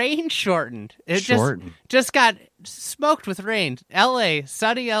was rain shortened. Just got smoked with rain.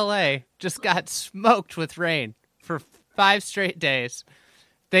 Sunny LA just got smoked with rain for 5 straight days.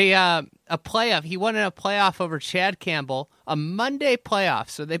 They a playoff. He won in a playoff over Chad Campbell, a Monday playoff.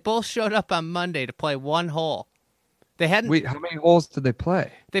 So they both showed up on Monday to play one hole. They hadn't. Wait, how many holes did they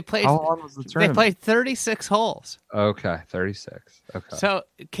play? They played. How long was the tournament? They played 36 holes. Okay, 36. Okay. So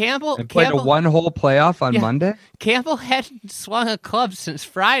Campbell played a one-hole playoff on Monday. Campbell hadn't swung a club since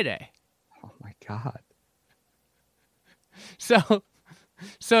Friday. Oh my God. So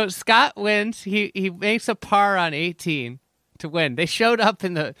Scott wins. He makes a par on 18 to win. They showed up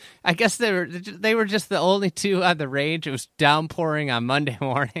I guess they were just the only two on the range. It was downpouring on Monday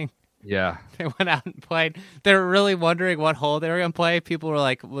morning. Yeah. They went out and played. They were really wondering what hole they were going to play. People were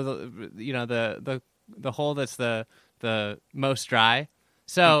like, well, the hole that's the most dry.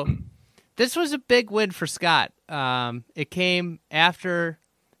 So this was a big win for Scott. It came after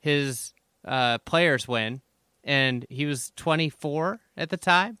his players win, and he was 24 at the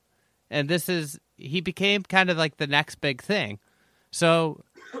time. And he became kind of like the next big thing. So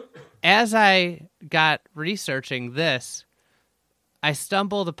as I got researching this, I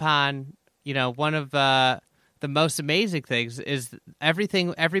stumbled upon, one of the most amazing things is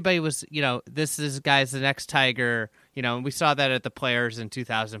everybody was, this guy's the next Tiger, and we saw that at the Players in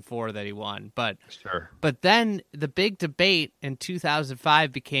 2004 that he won. But sure. But then the big debate in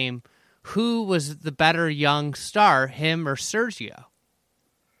 2005 became who was the better young star, him or Sergio?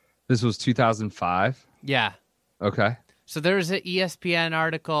 This was 2005? Yeah. Okay. So there was an ESPN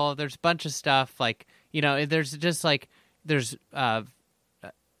article. There's a bunch of stuff there's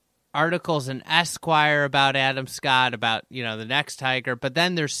articles in Esquire about Adam Scott, about, the next Tiger, but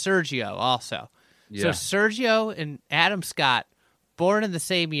then there's Sergio also. Yeah. So Sergio and Adam Scott, born in the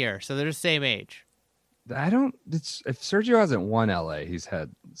same year, so they're the same age. If Sergio hasn't won LA, he's had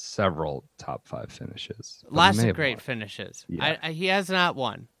several top 5 finishes. Lots of great finishes. Yeah. He has not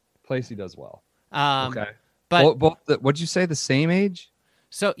won. Place he does well. Okay. But what'd you say? The same age?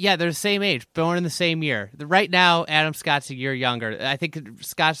 so yeah, they're the same age, born in the same year. Right now, Adam Scott's a year younger. I think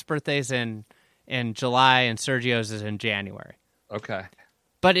Scott's birthday's in July and Sergio's is in January. Okay.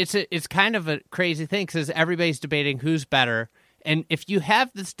 But it's kind of a crazy thing because everybody's debating who's better. And if you have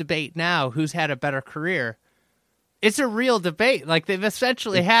this debate now, who's had a better career, it's a real debate. Like they've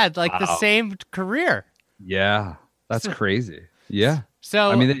essentially had like the same career. Yeah, that's crazy. Yeah.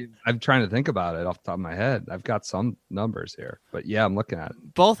 So I mean, I'm trying to think about it off the top of my head. I've got some numbers here, but yeah, I'm looking at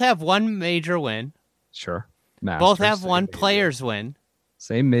it. both have one major win. Sure. Both Masters, have same one major. players win.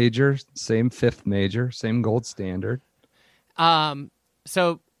 Same major, same fifth major, same gold standard.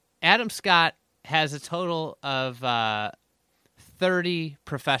 So Adam Scott has a total of 30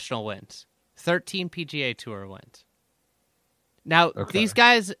 professional wins, 13 PGA Tour wins. Now, these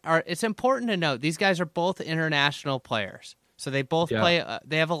guys are, it's important to note, these guys are both international players. So they both play,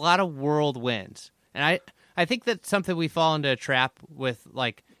 they have a lot of world wins. And I think that's something we fall into a trap with,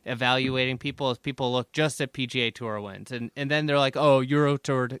 like, evaluating people, is people look just at PGA Tour wins. And then they're like, oh, Euro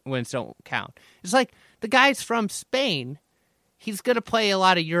Tour wins don't count. It's like, the guy's from Spain, he's going to play a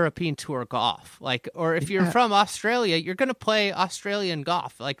lot of European Tour golf. Like, or if you're from Australia, you're going to play Australian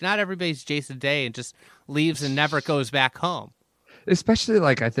golf. Like, not everybody's Jason Day and just leaves and never goes back home. Especially,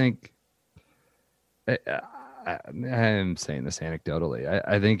 like, I think, I'm saying this anecdotally,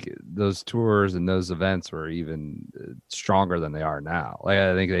 I think those tours and those events were even stronger than they are now. Like,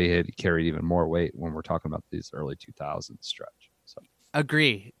 I think they had carried even more weight when we're talking about these early 2000s stretch. So.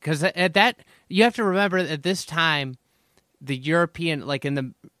 Agree. Because at that, you have to remember at this time, the European, like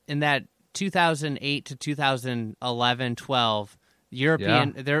in that 2008 to 2011, 12,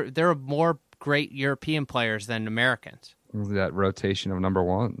 European, there are more great European players than Americans. That rotation of number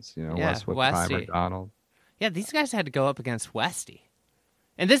ones, Westwood, Keimer, Donald. Yeah, these guys had to go up against Westy,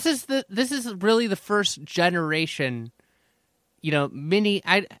 and this is really the first generation.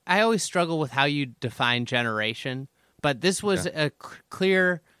 I always struggle with how you define generation, but this was a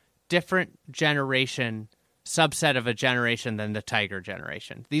clear, different generation, subset of a generation than the Tiger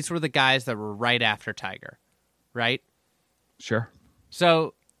generation. These were the guys that were right after Tiger, right? Sure.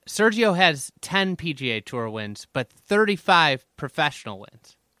 So Sergio has 10 PGA Tour wins, but 35 professional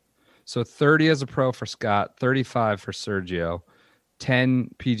wins. So 30 as a pro for Scott, 35 for Sergio,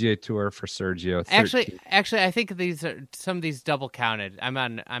 10 PGA Tour for Sergio. 13. Actually, I think some of these double counted. I'm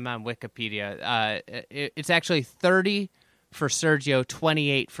on Wikipedia. It's actually 30 for Sergio,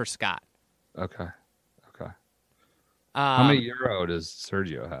 28 for Scott. Okay. How many Euro does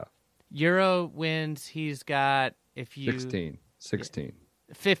Sergio have? Euro wins, he's got 16.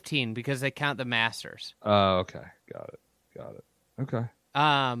 15 because they count the Masters. Oh, okay. Got it. Okay.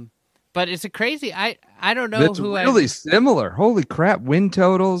 But it's a crazy. I don't know it's who. It's really similar. Holy crap! Win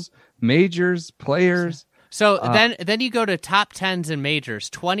totals, majors, players. So then you go to top 10s and majors.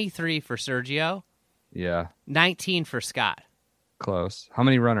 23 for Sergio. Yeah. 19 for Scott. Close. How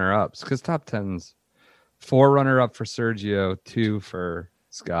many runner-ups? Because top 10s, 4 runner-up for Sergio, 2 for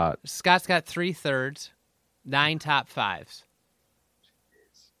Scott. Scott's got 3 thirds, 9 top 5s.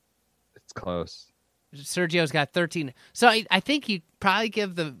 It's close. Sergio's got 13. So I think you probably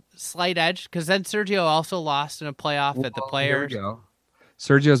give the slight edge because then Sergio also lost in a playoff at the Players. Here we go.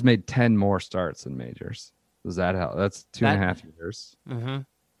 Sergio's made 10 more starts in majors. Does that help? That's 2.5 years. Mm-hmm.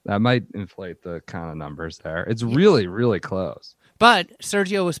 That might inflate the kind of numbers there. It's really, really close. But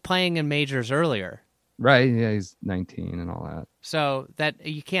Sergio was playing in majors earlier. Right. Yeah, he's 19 and all that. So that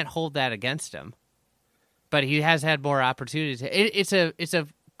you can't hold that against him. But he has had more opportunities. It's a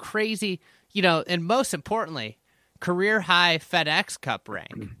crazy... and most importantly, career high FedEx Cup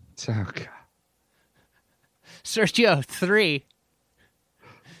rank. Oh, God. Sergio 3,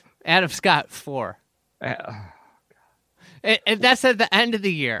 Adam Scott 4. And that's at the end of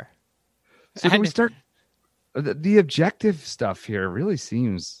the year. So can we start? The objective stuff here really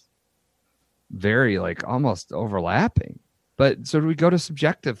seems very almost overlapping. But so do we go to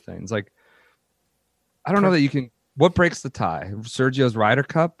subjective things? Like, I don't know that you can. What breaks the tie? Sergio's Ryder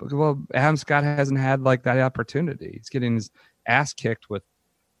Cup? Well, Adam Scott hasn't had that opportunity. He's getting his ass kicked with,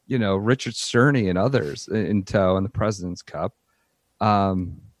 Richard Sterney and others in tow in the President's Cup. I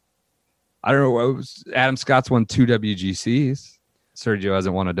don't know. Adam Scott's won 2 WGCs. Sergio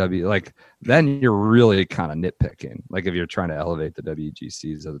hasn't won a W. Then you're really kind of nitpicking. If you're trying to elevate the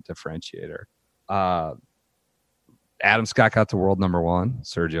WGCs as a differentiator. Adam Scott got to world number 1.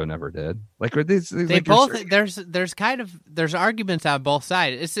 Sergio never did. They both. There's arguments on both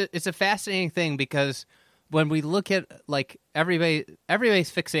sides. It's a fascinating thing because when we look at everybody's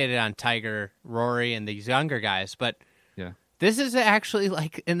fixated on Tiger, Rory, and these younger guys, but This is actually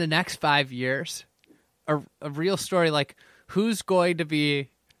like in the next 5 years, a real story. Like, who's going to be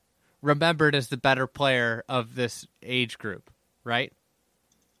remembered as the better player of this age group, right?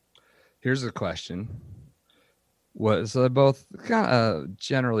 Here's a question. So they're both kind of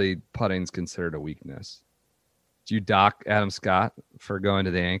generally putting's considered a weakness. Do you dock Adam Scott for going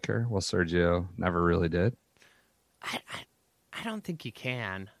to the anchor? Well, Sergio never really did. I don't think you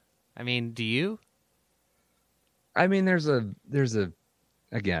can. I mean, do you? I mean, there's a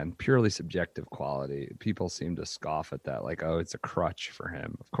again, purely subjective quality. People seem to scoff at that, like, oh, it's a crutch for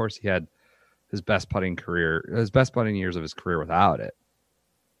him. Of course, he had his best putting years of his career without it.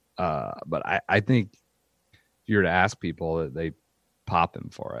 But I think if you were to ask people, that they pop him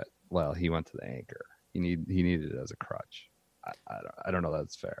for it. Well, he went to the anchor. He needed it as a crutch. I don't know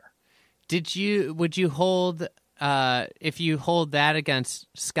that's fair. Would you hold if you hold that against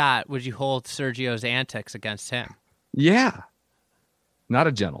Scott, would you hold Sergio's antics against him? Yeah. Not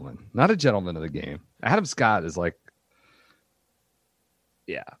a gentleman of the game. Adam Scott is like,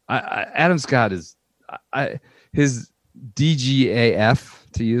 yeah. Adam Scott is his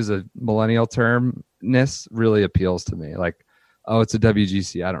DGAF, to use a millennial term-ness, really appeals to me. Like, oh, it's a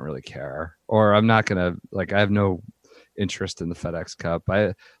WGC. I don't really care. Or I'm not going to, I have no interest in the FedEx Cup.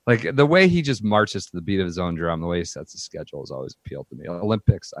 I like the way he just marches to the beat of his own drum, the way he sets his schedule has always appealed to me.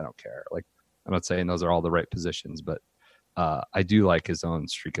 Olympics, I don't care. Like, I'm not saying those are all the right positions, but I do like his own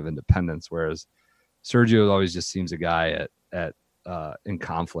streak of independence, whereas Sergio always just seems a guy at in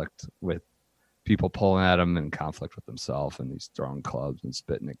conflict with people pulling at him, in conflict with himself, and he's throwing clubs and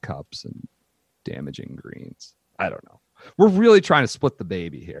spitting at cups and damaging greens. I don't know. We're really trying to split the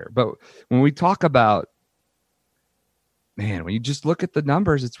baby here. But when we talk about, man, when you just look at the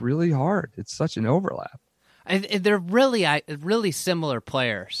numbers, it's really hard. It's such an overlap. They're really similar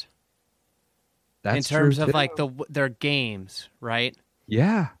players. That's in terms true of too. like their games, right?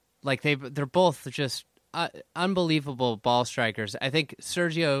 Yeah. Like they're both just unbelievable ball strikers. I think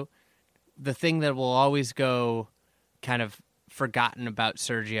Sergio, the thing that will always go kind of forgotten about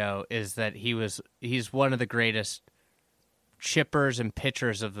Sergio is that he's one of the greatest chippers and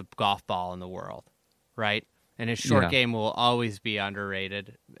pitchers of the golf ball in the world, right? And his short game will always be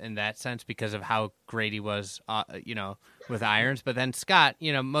underrated in that sense because of how great he was, with irons. But then Scott,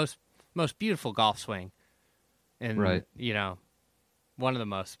 most beautiful golf swing, and right. One of the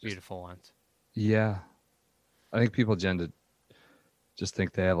most beautiful ones. Yeah, I think people tend to just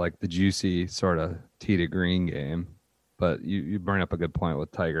think they have like the juicy sort of tee to green game, but you bring up a good point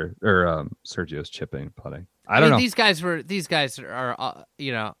with Tiger or Sergio's chipping putting. I don't know. These guys are, are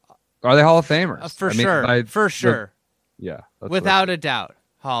they Hall of Famers? For sure. Yeah, without a doubt,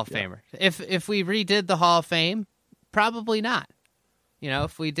 Hall of Famer. If we redid the Hall of Fame, probably not.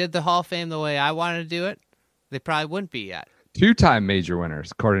 If we did the Hall of Fame the way I wanted to do it, they probably wouldn't be yet. 2-time major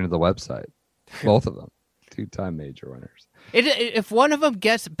winners, according to the website. Both of them. 2-time major winners. If one of them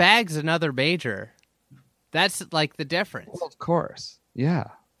bags another major, that's like the difference. Well, of course. Yeah.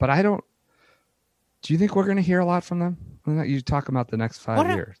 But do you think we're going to hear a lot from them? You talk about the next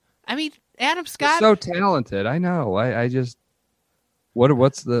 5 years. Adam Scott. They're so talented. I know. I just,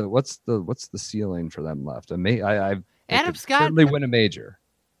 what's the ceiling for them left? Adam Scott certainly win a major.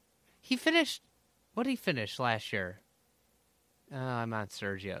 He finished. What did he finish last year? I'm on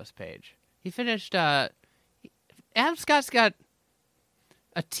Sergio's page. He finished. Adam Scott's got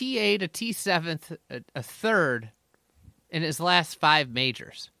a T8, a T7, a third in his last 5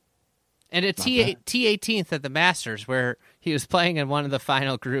 majors, and a T18th at the Masters, where he was playing in one of the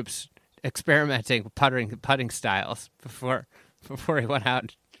final groups, experimenting with putting styles before he went out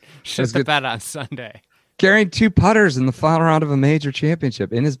and shit the bed on Sunday. Carrying 2 putters in the final round of a major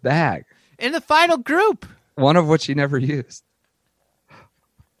championship in his bag. In the final group. One of which he never used.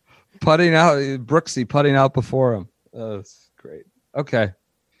 Putting out, Brooksy putting out before him. Oh, that's great. Okay.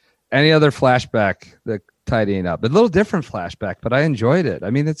 Any other flashback that tidying up? A little different flashback, but I enjoyed it. I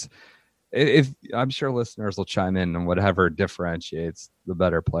mean, if I'm sure listeners will chime in on whatever differentiates the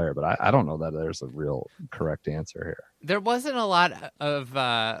better player, but I don't know that there's a real correct answer here. There wasn't a lot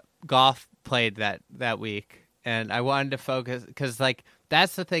of golf played that week, and I wanted to focus because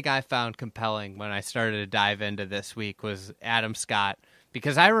that's the thing I found compelling when I started to dive into this week was Adam Scott,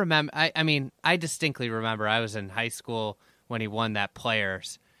 because I remember I distinctly remember I was in high school when he won that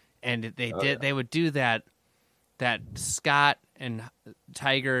Players, and they would do that Scott and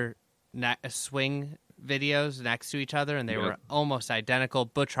Tiger swing videos next to each other, and they were almost identical.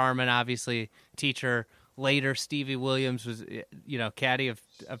 Butch Harmon, obviously teacher. Later, Stevie Williams was, caddy of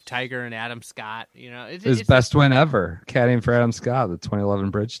Tiger and Adam Scott. His best win ever, caddying for Adam Scott, the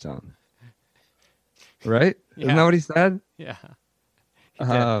 2011 Bridgestone. right? Yeah. Isn't that what he said? Yeah.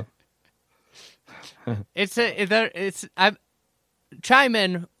 I'm chime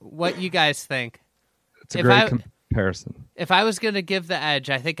in what you guys think. It's a great comparison. If I was going to give the edge,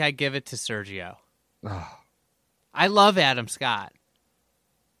 I think I'd give it to Sergio. Oh. I love Adam Scott.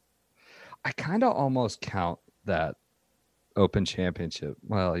 I kind of almost count that Open Championship.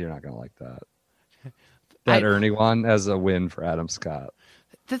 Well, you're not going to like that. That Ernie one as a win for Adam Scott.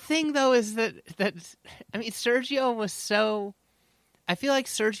 The thing, though, is that Sergio was so... I feel like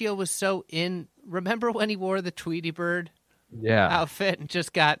Sergio was so in... Remember when he wore the Tweety Bird outfit and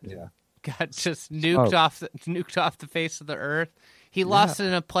just got just nuked off the face of the earth? He lost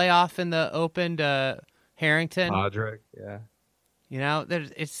in a playoff in the Open to Harrington. Podrick, yeah. You know,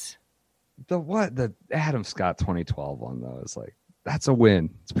 it's... The Adam Scott 2012 one, though, is like, that's a win.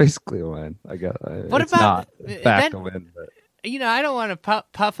 It's basically a win. I guess. What it's about... not, in fact, a win. But... You know, I don't want to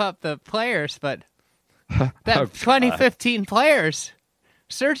puff up the players, but that 2015 players,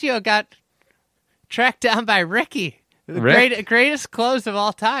 Sergio got tracked down by Ricky, the greatest close of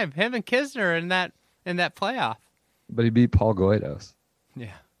all time. Him and Kisner in that playoff. But he beat Paul Goidos.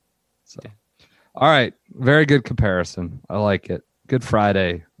 Yeah. So, all right, very good comparison. I like it. Good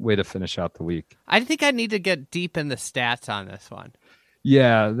Friday way to finish out the week. I think I need to get deep in the stats on this one.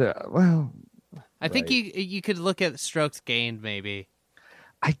 Yeah. I think you could look at strokes gained, maybe.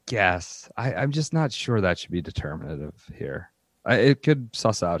 I guess. I'm just not sure that should be determinative here. It could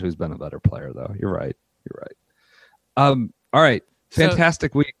suss out who's been a better player, though. You're right. All right.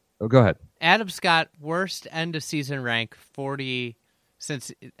 Fantastic week. Oh, go ahead. Adam Scott, worst end of season rank 40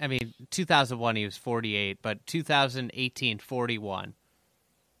 since, 2001 he was 48, but 2018, 41.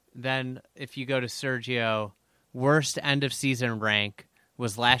 Then if you go to Sergio, worst end of season rank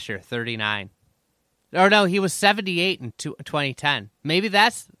was last year, 39. Or no, he was 78 in 2010. Maybe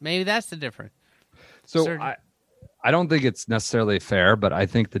that's the difference. So I don't think it's necessarily fair, but I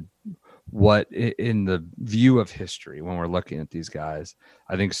think that what in the view of history, when we're looking at these guys,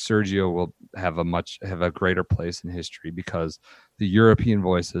 I think Sergio will have a greater place in history because the European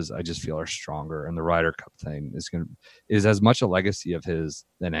voices I just feel are stronger, and the Ryder Cup thing is as much a legacy of his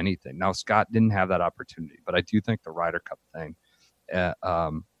than anything. Now Scott didn't have that opportunity, but I do think the Ryder Cup thing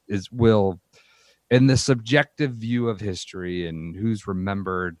will. In the subjective view of history and who's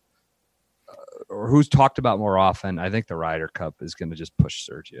remembered or who's talked about more often, I think the Ryder Cup is going to just push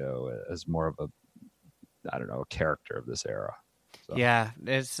Sergio as more of a character of this era. So. Yeah,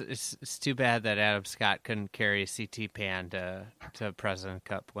 it's too bad that Adam Scott couldn't carry a CT Pan to President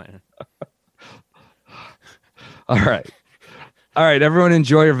Cup win. All right, everyone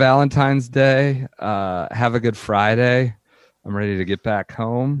enjoy your Valentine's Day. Have a good Friday. I'm ready to get back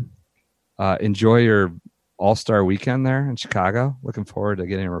home. Enjoy your All-Star weekend there in Chicago. Looking forward to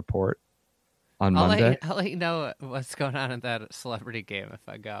getting a report on Monday. I'll let you know what's going on in that celebrity game if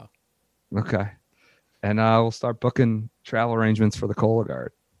I go. Okay. And we'll start booking travel arrangements for the Cologuard.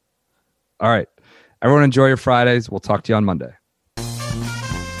 All right. Everyone enjoy your Fridays. We'll talk to you on Monday.